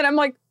someone that I'm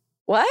like,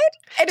 what?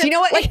 And do you know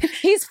what? Like,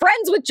 he's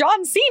friends with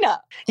John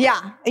Cena.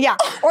 Yeah. Yeah.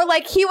 Or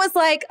like he was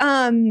like,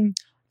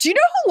 do you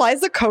know who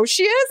Liza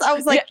Koshy is? I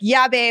was like,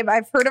 yeah, babe,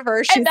 I've heard of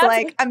her. She's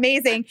like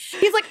amazing.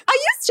 He's like, I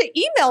used to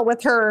email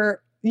with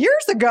her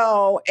years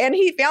ago, and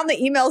he found the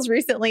emails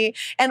recently.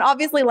 And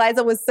obviously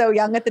Liza was so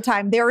young at the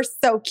time. They were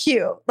so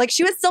cute. Like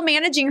she was still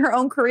managing her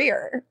own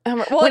career.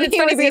 Well, and it's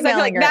funny because I feel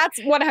like that's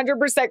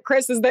 100%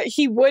 Chris, is that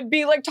he would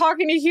be like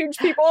talking to huge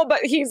people, but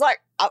he's like,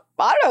 I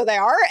don't know who they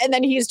are. And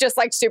then he's just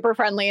like super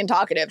friendly and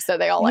talkative. So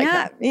they all like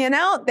him. You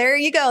know, there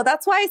you go.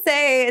 That's why I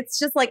say it's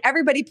just like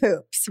everybody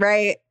poops,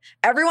 right?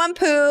 Everyone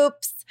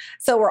poops.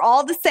 So we're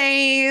all the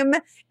same.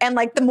 And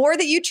like the more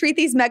that you treat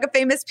these mega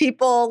famous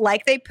people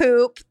like they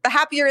poop, the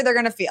happier they're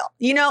going to feel.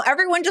 You know,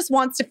 everyone just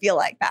wants to feel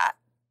like that.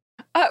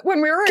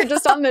 When we were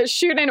just on the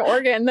shoot in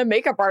Oregon, the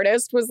makeup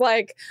artist was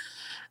like,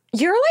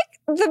 you're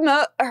like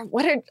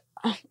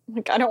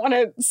I don't want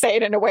to say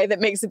it in a way that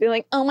makes it be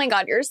like, oh my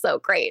God, you're so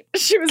great.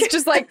 She was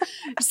just like,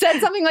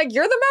 said something like,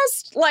 you're the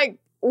most like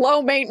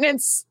low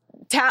maintenance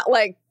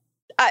talent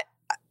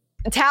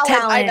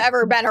I've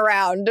ever been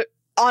around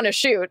on a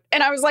shoot.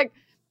 And I was like,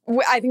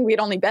 I think we'd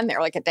only been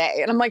there like a day.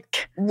 And I'm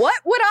like, what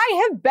would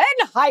I have been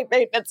high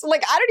maintenance?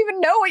 Like, I don't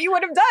even know what you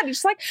would have done. And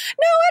she's like,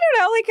 no, I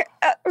don't know. Like,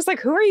 I was like,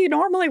 who are you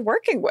normally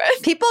working with?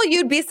 People,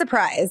 you'd be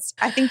surprised.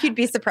 I think you'd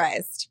be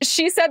surprised.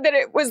 She said that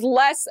it was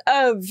less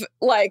of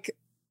like,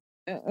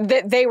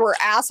 that they were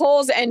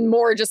assholes and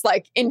more just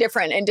like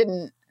indifferent and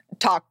didn't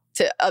talk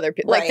to other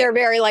people. Like they're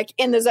very like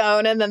in the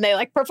zone, and then they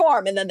like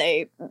perform, and then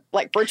they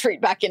like retreat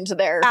back into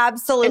their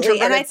absolutely.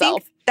 And I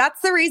think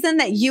that's the reason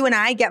that you and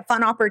I get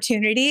fun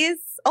opportunities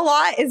a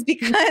lot, is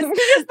because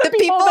the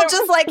people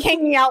just like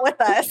hanging out with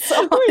us.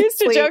 We used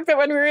to joke that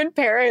when we were in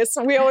Paris,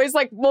 we always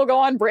like, we'll go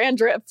on brand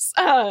trips,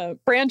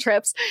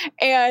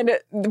 and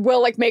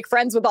we'll like make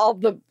friends with all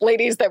the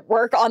ladies that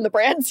work on the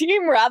brand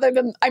team rather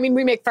than, I mean,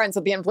 we make friends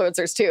with the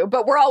influencers too,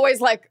 but we're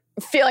always like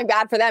feeling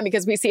bad for them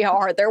because we see how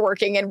hard they're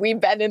working and we've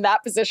been in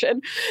that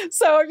position.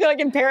 So I feel like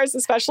in Paris,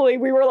 especially,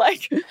 we were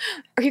like,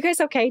 are you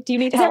guys okay? Do you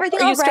need help? Is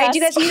everything all right? Do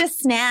you guys need a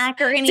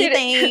snack or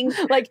anything?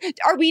 Like,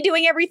 are we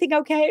doing everything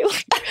okay?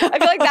 I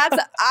feel like that's,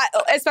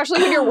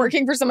 especially when you're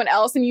working for someone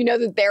else and you know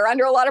that they're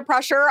under a lot of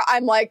pressure,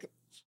 I'm like,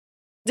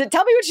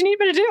 tell me what you need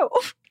me to do.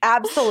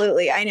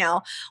 Absolutely. I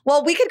know.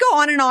 Well, we could go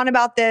on and on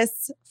about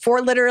this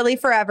for literally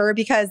forever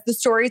because the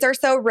stories are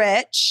so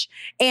rich.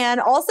 And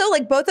also,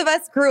 like, both of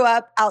us grew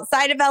up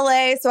outside of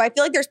LA. So I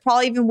feel like there's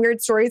probably even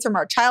weird stories from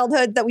our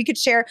childhood that we could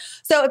share.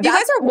 So if you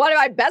guys are one of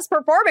my best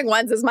performing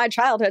ones is my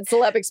childhood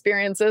celeb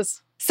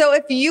experiences. So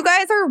if you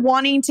guys are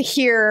wanting to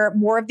hear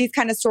more of these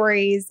kind of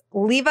stories,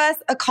 leave us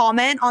a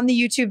comment on the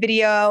YouTube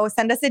video,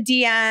 send us a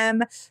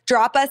DM,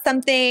 drop us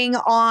something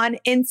on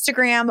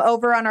Instagram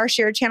over on our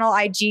shared channel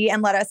IG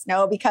and let us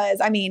know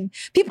because, I mean,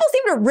 people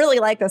seem to really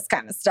like this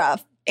kind of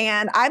stuff.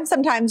 And I'm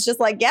sometimes just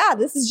like, yeah,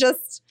 this is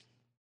just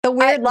the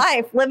weird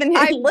life living in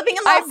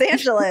Los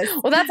Angeles.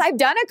 Well, I've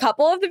done a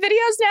couple of the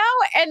videos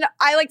now and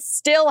I like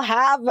still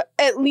have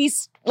at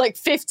least like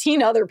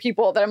 15 other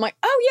people that I'm like,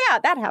 oh yeah,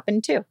 that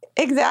happened too.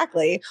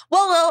 Exactly.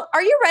 Well,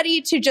 are you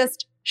ready to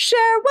just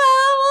share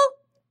well?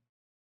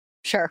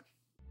 Sure.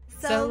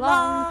 So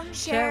long,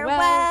 share well.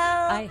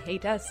 I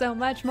hate us so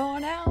much more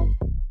now.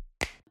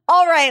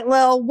 All right,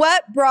 Lil,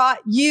 what brought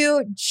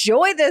you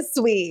joy this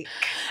week?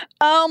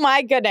 Oh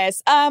my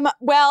goodness.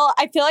 Well,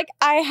 I feel like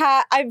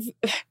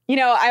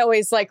I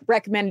always like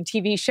recommend a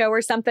TV show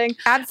or something.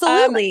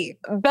 Absolutely.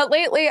 But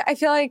lately I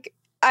feel like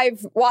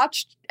I've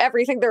watched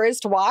everything there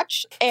is to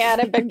watch and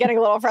I've been getting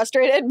a little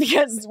frustrated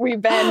because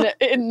we've been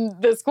in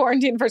this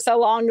quarantine for so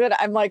long that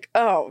I'm like,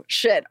 oh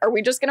shit, are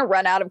we just going to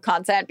run out of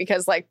content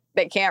because like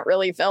they can't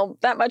really film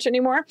that much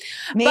anymore?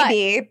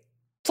 Maybe. But,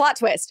 plot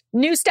twist,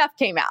 new stuff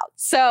came out.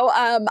 So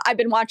I've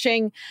been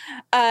watching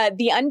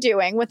The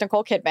Undoing with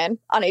Nicole Kidman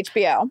on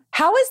HBO.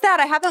 How is that?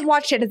 I haven't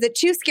watched it. Is it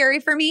too scary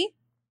for me?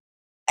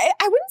 I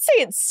wouldn't say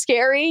it's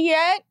scary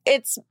yet.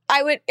 It's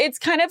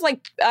kind of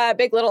like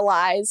Big Little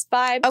Lies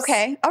vibes.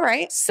 Okay. All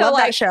right. So love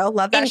like that show.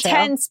 Love that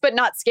intense, but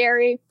not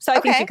scary. So I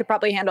think you could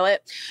probably handle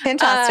it.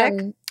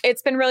 Fantastic.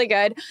 It's been really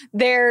good.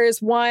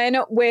 There's one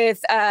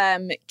with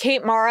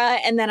Kate Mara,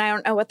 and then I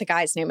don't know what the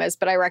guy's name is,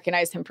 but I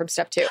recognize him from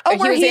stuff too. Oh,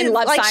 he was in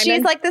Love, like Simon.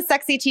 She's like the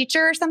sexy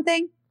teacher or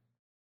something?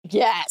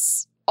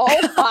 Yes.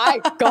 Oh my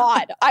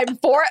God.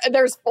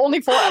 There's only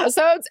 4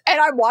 episodes,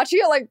 and I'm watching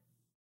it like,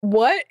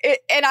 what?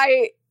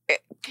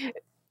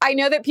 I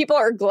know that people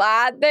are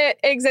glad that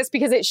it exists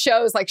because it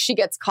shows like she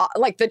gets caught,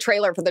 like the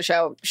trailer for the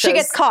show shows, she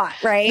gets caught,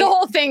 right? The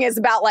whole thing is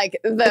about like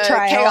the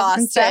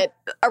chaos that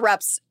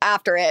erupts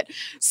after it.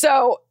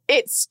 So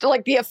it's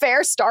like the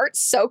affair starts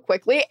so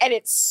quickly and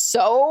it's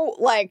so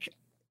like,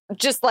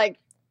 just like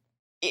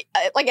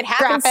it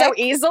happens so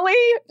easily.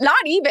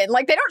 Not even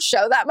like they don't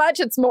show that much.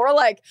 It's more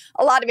like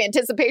a lot of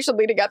anticipation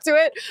leading up to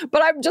it.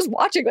 But I'm just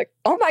watching like,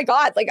 oh my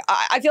God, like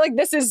I feel like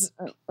this is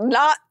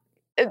not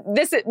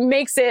this. It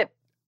makes it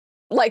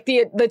like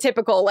the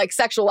typical like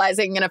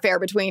sexualizing an affair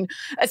between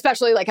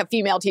especially like a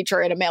female teacher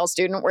and a male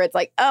student where it's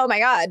like, oh my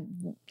God,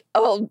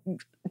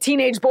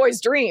 teenage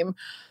boy's dream.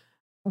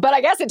 But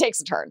I guess it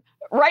takes a turn.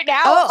 Right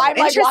now, I'm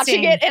like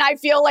watching it and I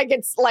feel like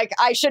it's like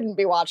I shouldn't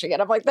be watching it.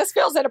 I'm like, this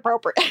feels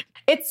inappropriate.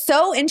 It's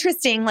so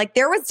interesting. Like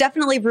there was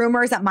definitely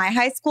rumors at my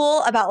high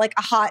school about like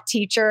a hot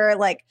teacher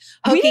like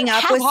hooking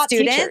up with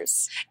students.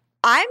 Teachers.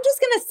 I'm just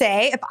going to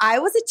say, if I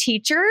was a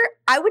teacher,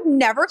 I would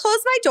never close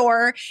my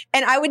door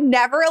and I would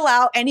never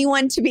allow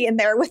anyone to be in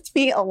there with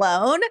me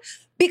alone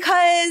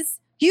because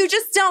you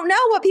just don't know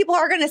what people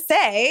are going to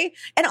say.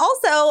 And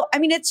also, I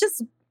mean, it's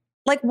just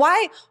like,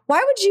 why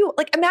would you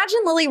like imagine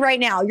Lily right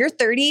now, you're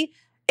 30.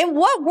 In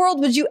what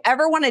world would you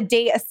ever want to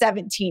date a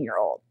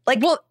 17-year-old?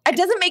 Like, well, it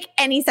doesn't make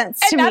any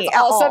sense to me. And that's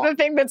also the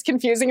thing that's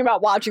confusing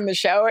about watching the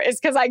show is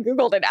because I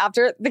Googled it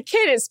after. The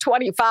kid is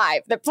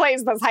 25 that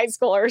plays this high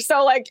schooler.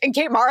 So like, and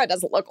Kate Mara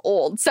doesn't look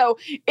old. So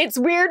it's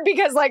weird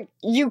because like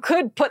you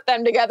could put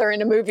them together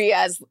in a movie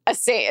as a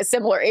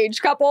similar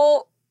age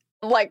couple.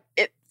 Like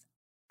it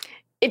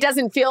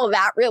doesn't feel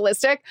that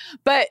realistic.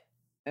 But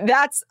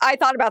I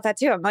thought about that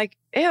too. I'm like,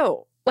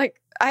 ew,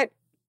 like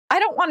I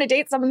don't want to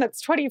date someone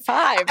that's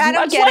 25. I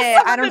don't get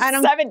it. I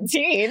don't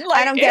 17.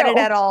 Like, I don't get it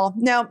at all.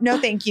 No,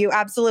 thank you.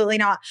 Absolutely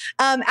not.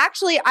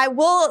 Actually, I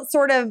will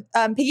sort of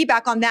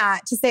piggyback on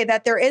that to say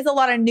that there is a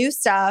lot of new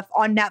stuff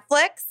on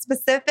Netflix,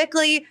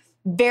 specifically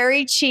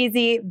very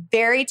cheesy,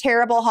 very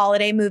terrible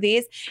holiday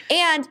movies.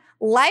 And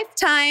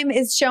Lifetime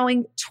is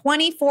showing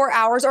 24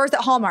 hours, or is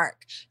it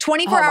Hallmark?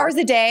 24 hours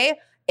a day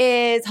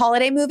is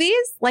holiday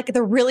movies, like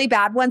the really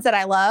bad ones that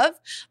I love.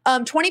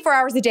 24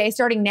 hours a day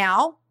starting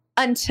now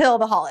until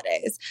the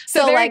holidays.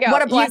 So like,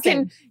 what a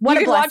blessing. What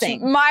a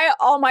blessing. Watch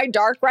all my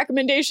dark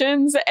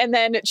recommendations and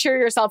then cheer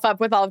yourself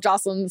up with all of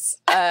Jocelyn's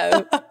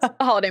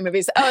holiday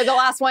movies. Oh, the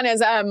last one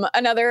is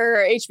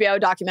another HBO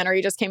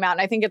documentary just came out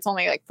and I think it's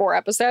only like 4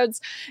 episodes.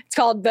 It's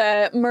called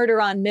The Murder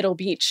on Middle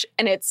Beach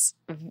and it's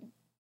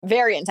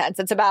very intense.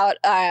 It's about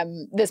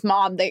this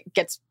mom that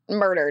gets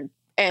murdered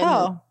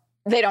and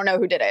they don't know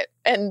who did it.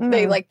 And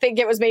they like think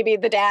it was maybe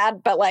the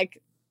dad, but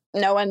like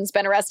no one's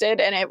been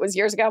arrested and it was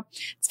years ago.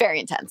 It's very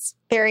intense.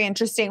 Very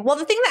interesting. Well,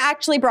 the thing that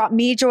actually brought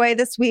me joy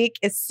this week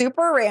is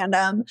super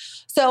random.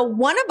 So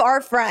one of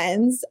our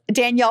friends,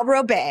 Danielle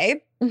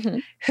Robay,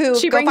 who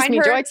she brings me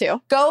joy too.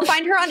 Go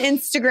find her on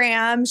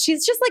Instagram.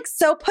 She's just like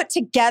so put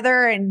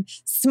together and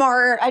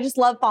smart. I just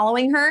love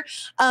following her.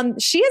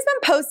 She has been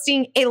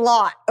posting a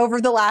lot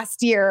over the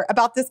last year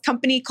about this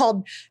company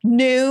called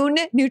Noon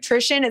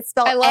Nutrition. It's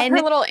spelled I love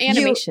her little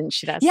animation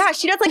she does. Yeah,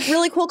 she does like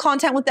really cool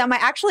content with them. I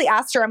actually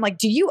asked her, I'm like,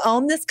 do you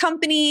own this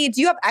company?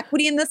 Do you have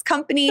equity in this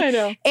company? I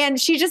know. And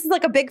she just is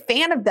like a big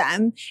fan of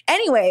them.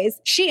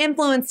 Anyways, she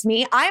influenced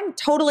me. I'm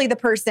totally the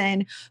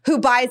person who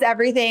buys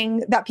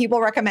everything that people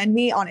recommend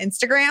me on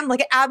Instagram. Like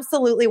it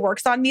absolutely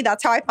works on me.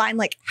 That's how I find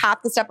like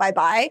half the stuff I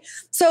buy.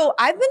 So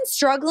I've been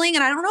struggling,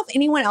 and I don't know if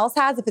anyone else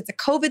has, if it's a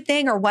COVID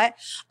thing or what.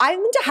 I've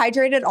been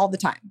dehydrated all the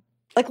time.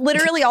 Like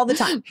literally all the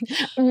time.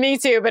 Me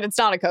too, but it's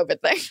not a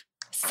COVID thing.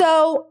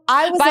 So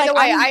I was By the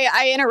way,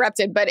 I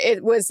interrupted, but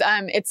it was,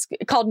 it's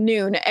called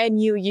Noon,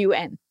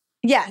 N-U-U-N.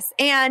 Yes.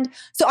 And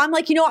so I'm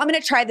like, you know what? I'm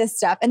going to try this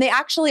stuff. And they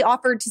actually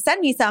offered to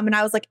send me some. And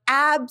I was like,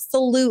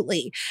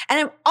 absolutely. And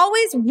I'm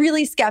always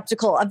really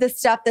skeptical of this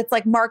stuff that's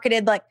like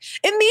marketed, like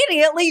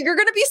immediately you're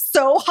going to be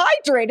so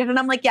hydrated. And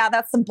I'm like, yeah,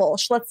 that's some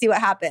bullshit. Let's see what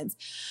happens.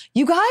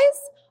 You guys,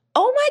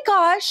 oh my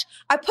gosh,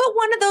 I put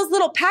one of those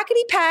little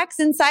packety packs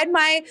inside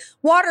my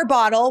water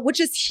bottle, which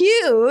is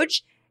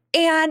huge.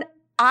 And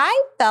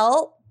I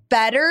felt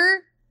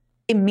better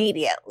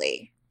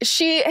immediately.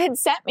 She had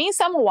sent me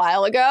some a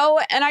while ago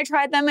and I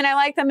tried them and I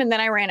liked them and then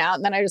I ran out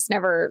and then I just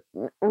never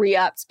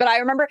re-upped. But I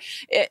remember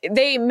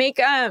they make,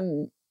 I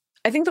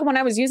think the one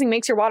I was using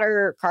makes your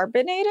water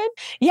carbonated.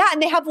 Yeah.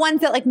 And they have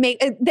ones that like make,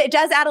 it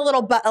does add a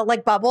little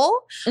like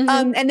bubble.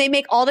 And they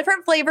make all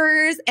different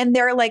flavors and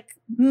they're like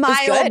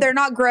mild. They're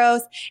not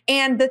gross.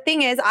 And the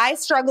thing is, I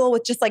struggle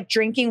with just like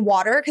drinking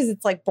water because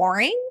it's like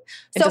boring.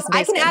 So if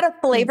I can add a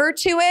flavor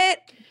to it,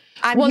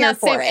 I'm here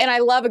for it. And I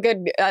love a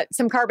good,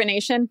 some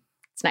carbonation.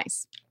 It's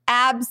nice.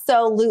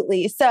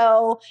 Absolutely.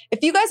 So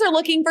if you guys are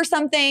looking for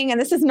something,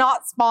 and this is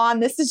not Spawn,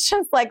 this is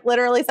just like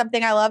literally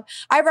something I love,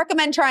 I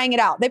recommend trying it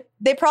out.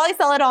 They probably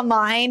sell it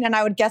online, and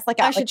I would guess like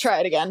I should try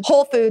it again.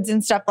 Whole Foods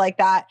and stuff like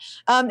that.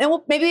 And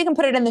maybe we can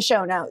put it in the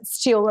show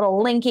notes to a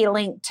little linky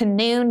link to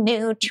Noon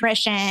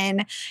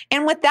Nutrition.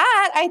 And with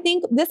that, I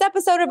think this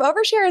episode of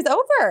Overshare is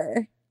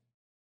over.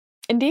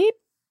 Indeed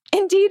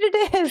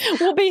it is.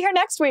 We'll be here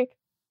next week.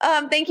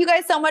 Thank you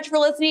guys so much for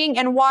listening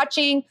and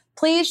watching.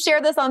 Please share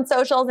this on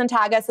socials and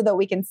tag us so that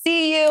we can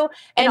see you.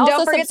 And also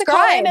don't forget subscribe.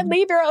 To call in and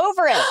leave your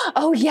over it.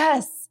 Oh,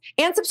 yes.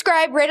 And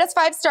subscribe. Rate us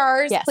 5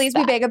 stars. Yes, please,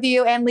 we beg of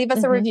you. And leave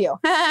us a review.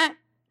 That's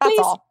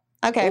all.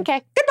 Okay.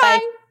 Goodbye. Bye.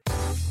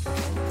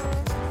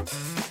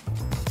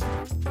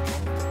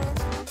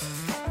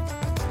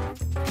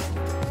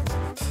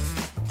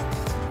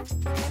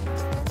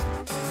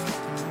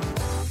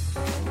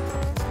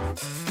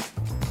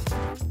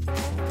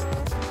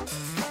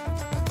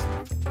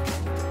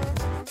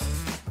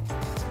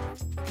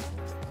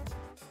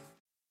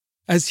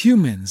 As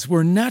humans,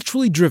 we're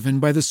naturally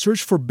driven by the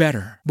search for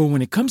better. But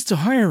when it comes to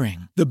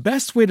hiring, the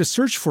best way to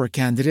search for a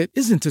candidate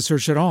isn't to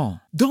search at all.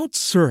 Don't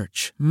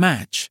search,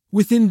 match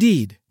with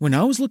Indeed. When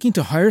I was looking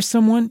to hire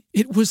someone,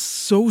 it was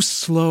so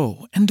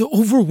slow and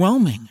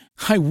overwhelming.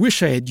 I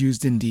wish I had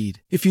used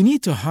Indeed. If you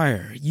need to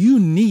hire, you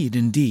need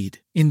Indeed.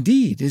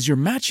 Indeed is your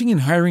matching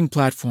and hiring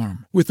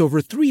platform with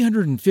over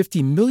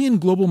 350 million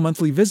global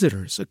monthly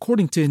visitors,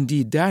 according to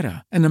Indeed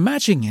data, and a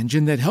matching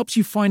engine that helps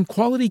you find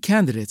quality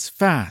candidates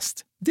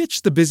fast.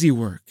 Ditch the busy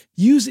work.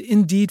 Use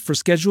Indeed for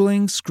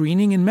scheduling,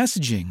 screening, and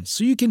messaging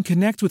so you can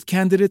connect with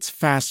candidates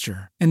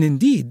faster. And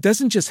Indeed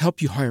doesn't just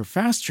help you hire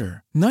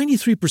faster.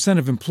 93%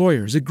 of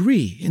employers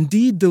agree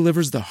Indeed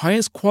delivers the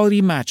highest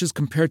quality matches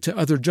compared to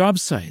other job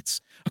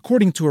sites,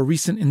 according to a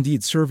recent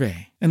Indeed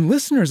survey. And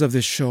listeners of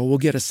this show will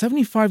get a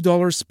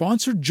 $75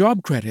 sponsored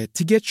job credit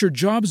to get your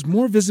jobs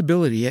more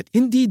visibility at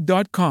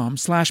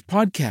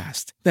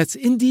Indeed.com/podcast. That's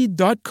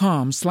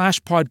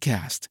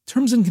Indeed.com/podcast.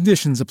 Terms and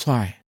conditions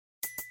apply.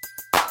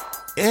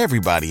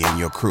 Everybody in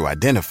your crew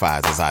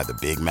identifies as either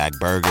Big Mac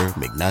Burger,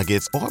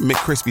 McNuggets, or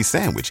McCrispy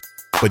Sandwich.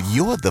 But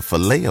you're the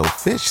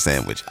Filet-O-Fish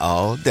Sandwich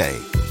all day.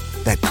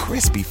 That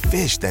crispy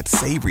fish, that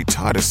savory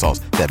tartar sauce,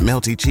 that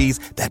melty cheese,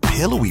 that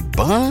pillowy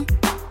bun.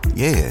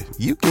 Yeah,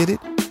 you get it.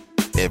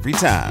 Every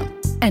time.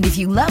 And if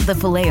you love the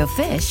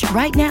Filet-O-Fish,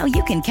 right now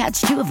you can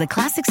catch 2 of the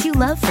classics you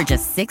love for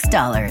just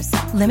 $6.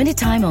 Limited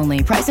time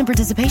only. Price and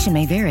participation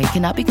may vary.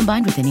 Cannot be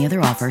combined with any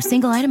other offer.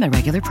 Single item at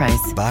regular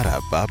price.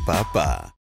 Ba-da-ba-ba-ba.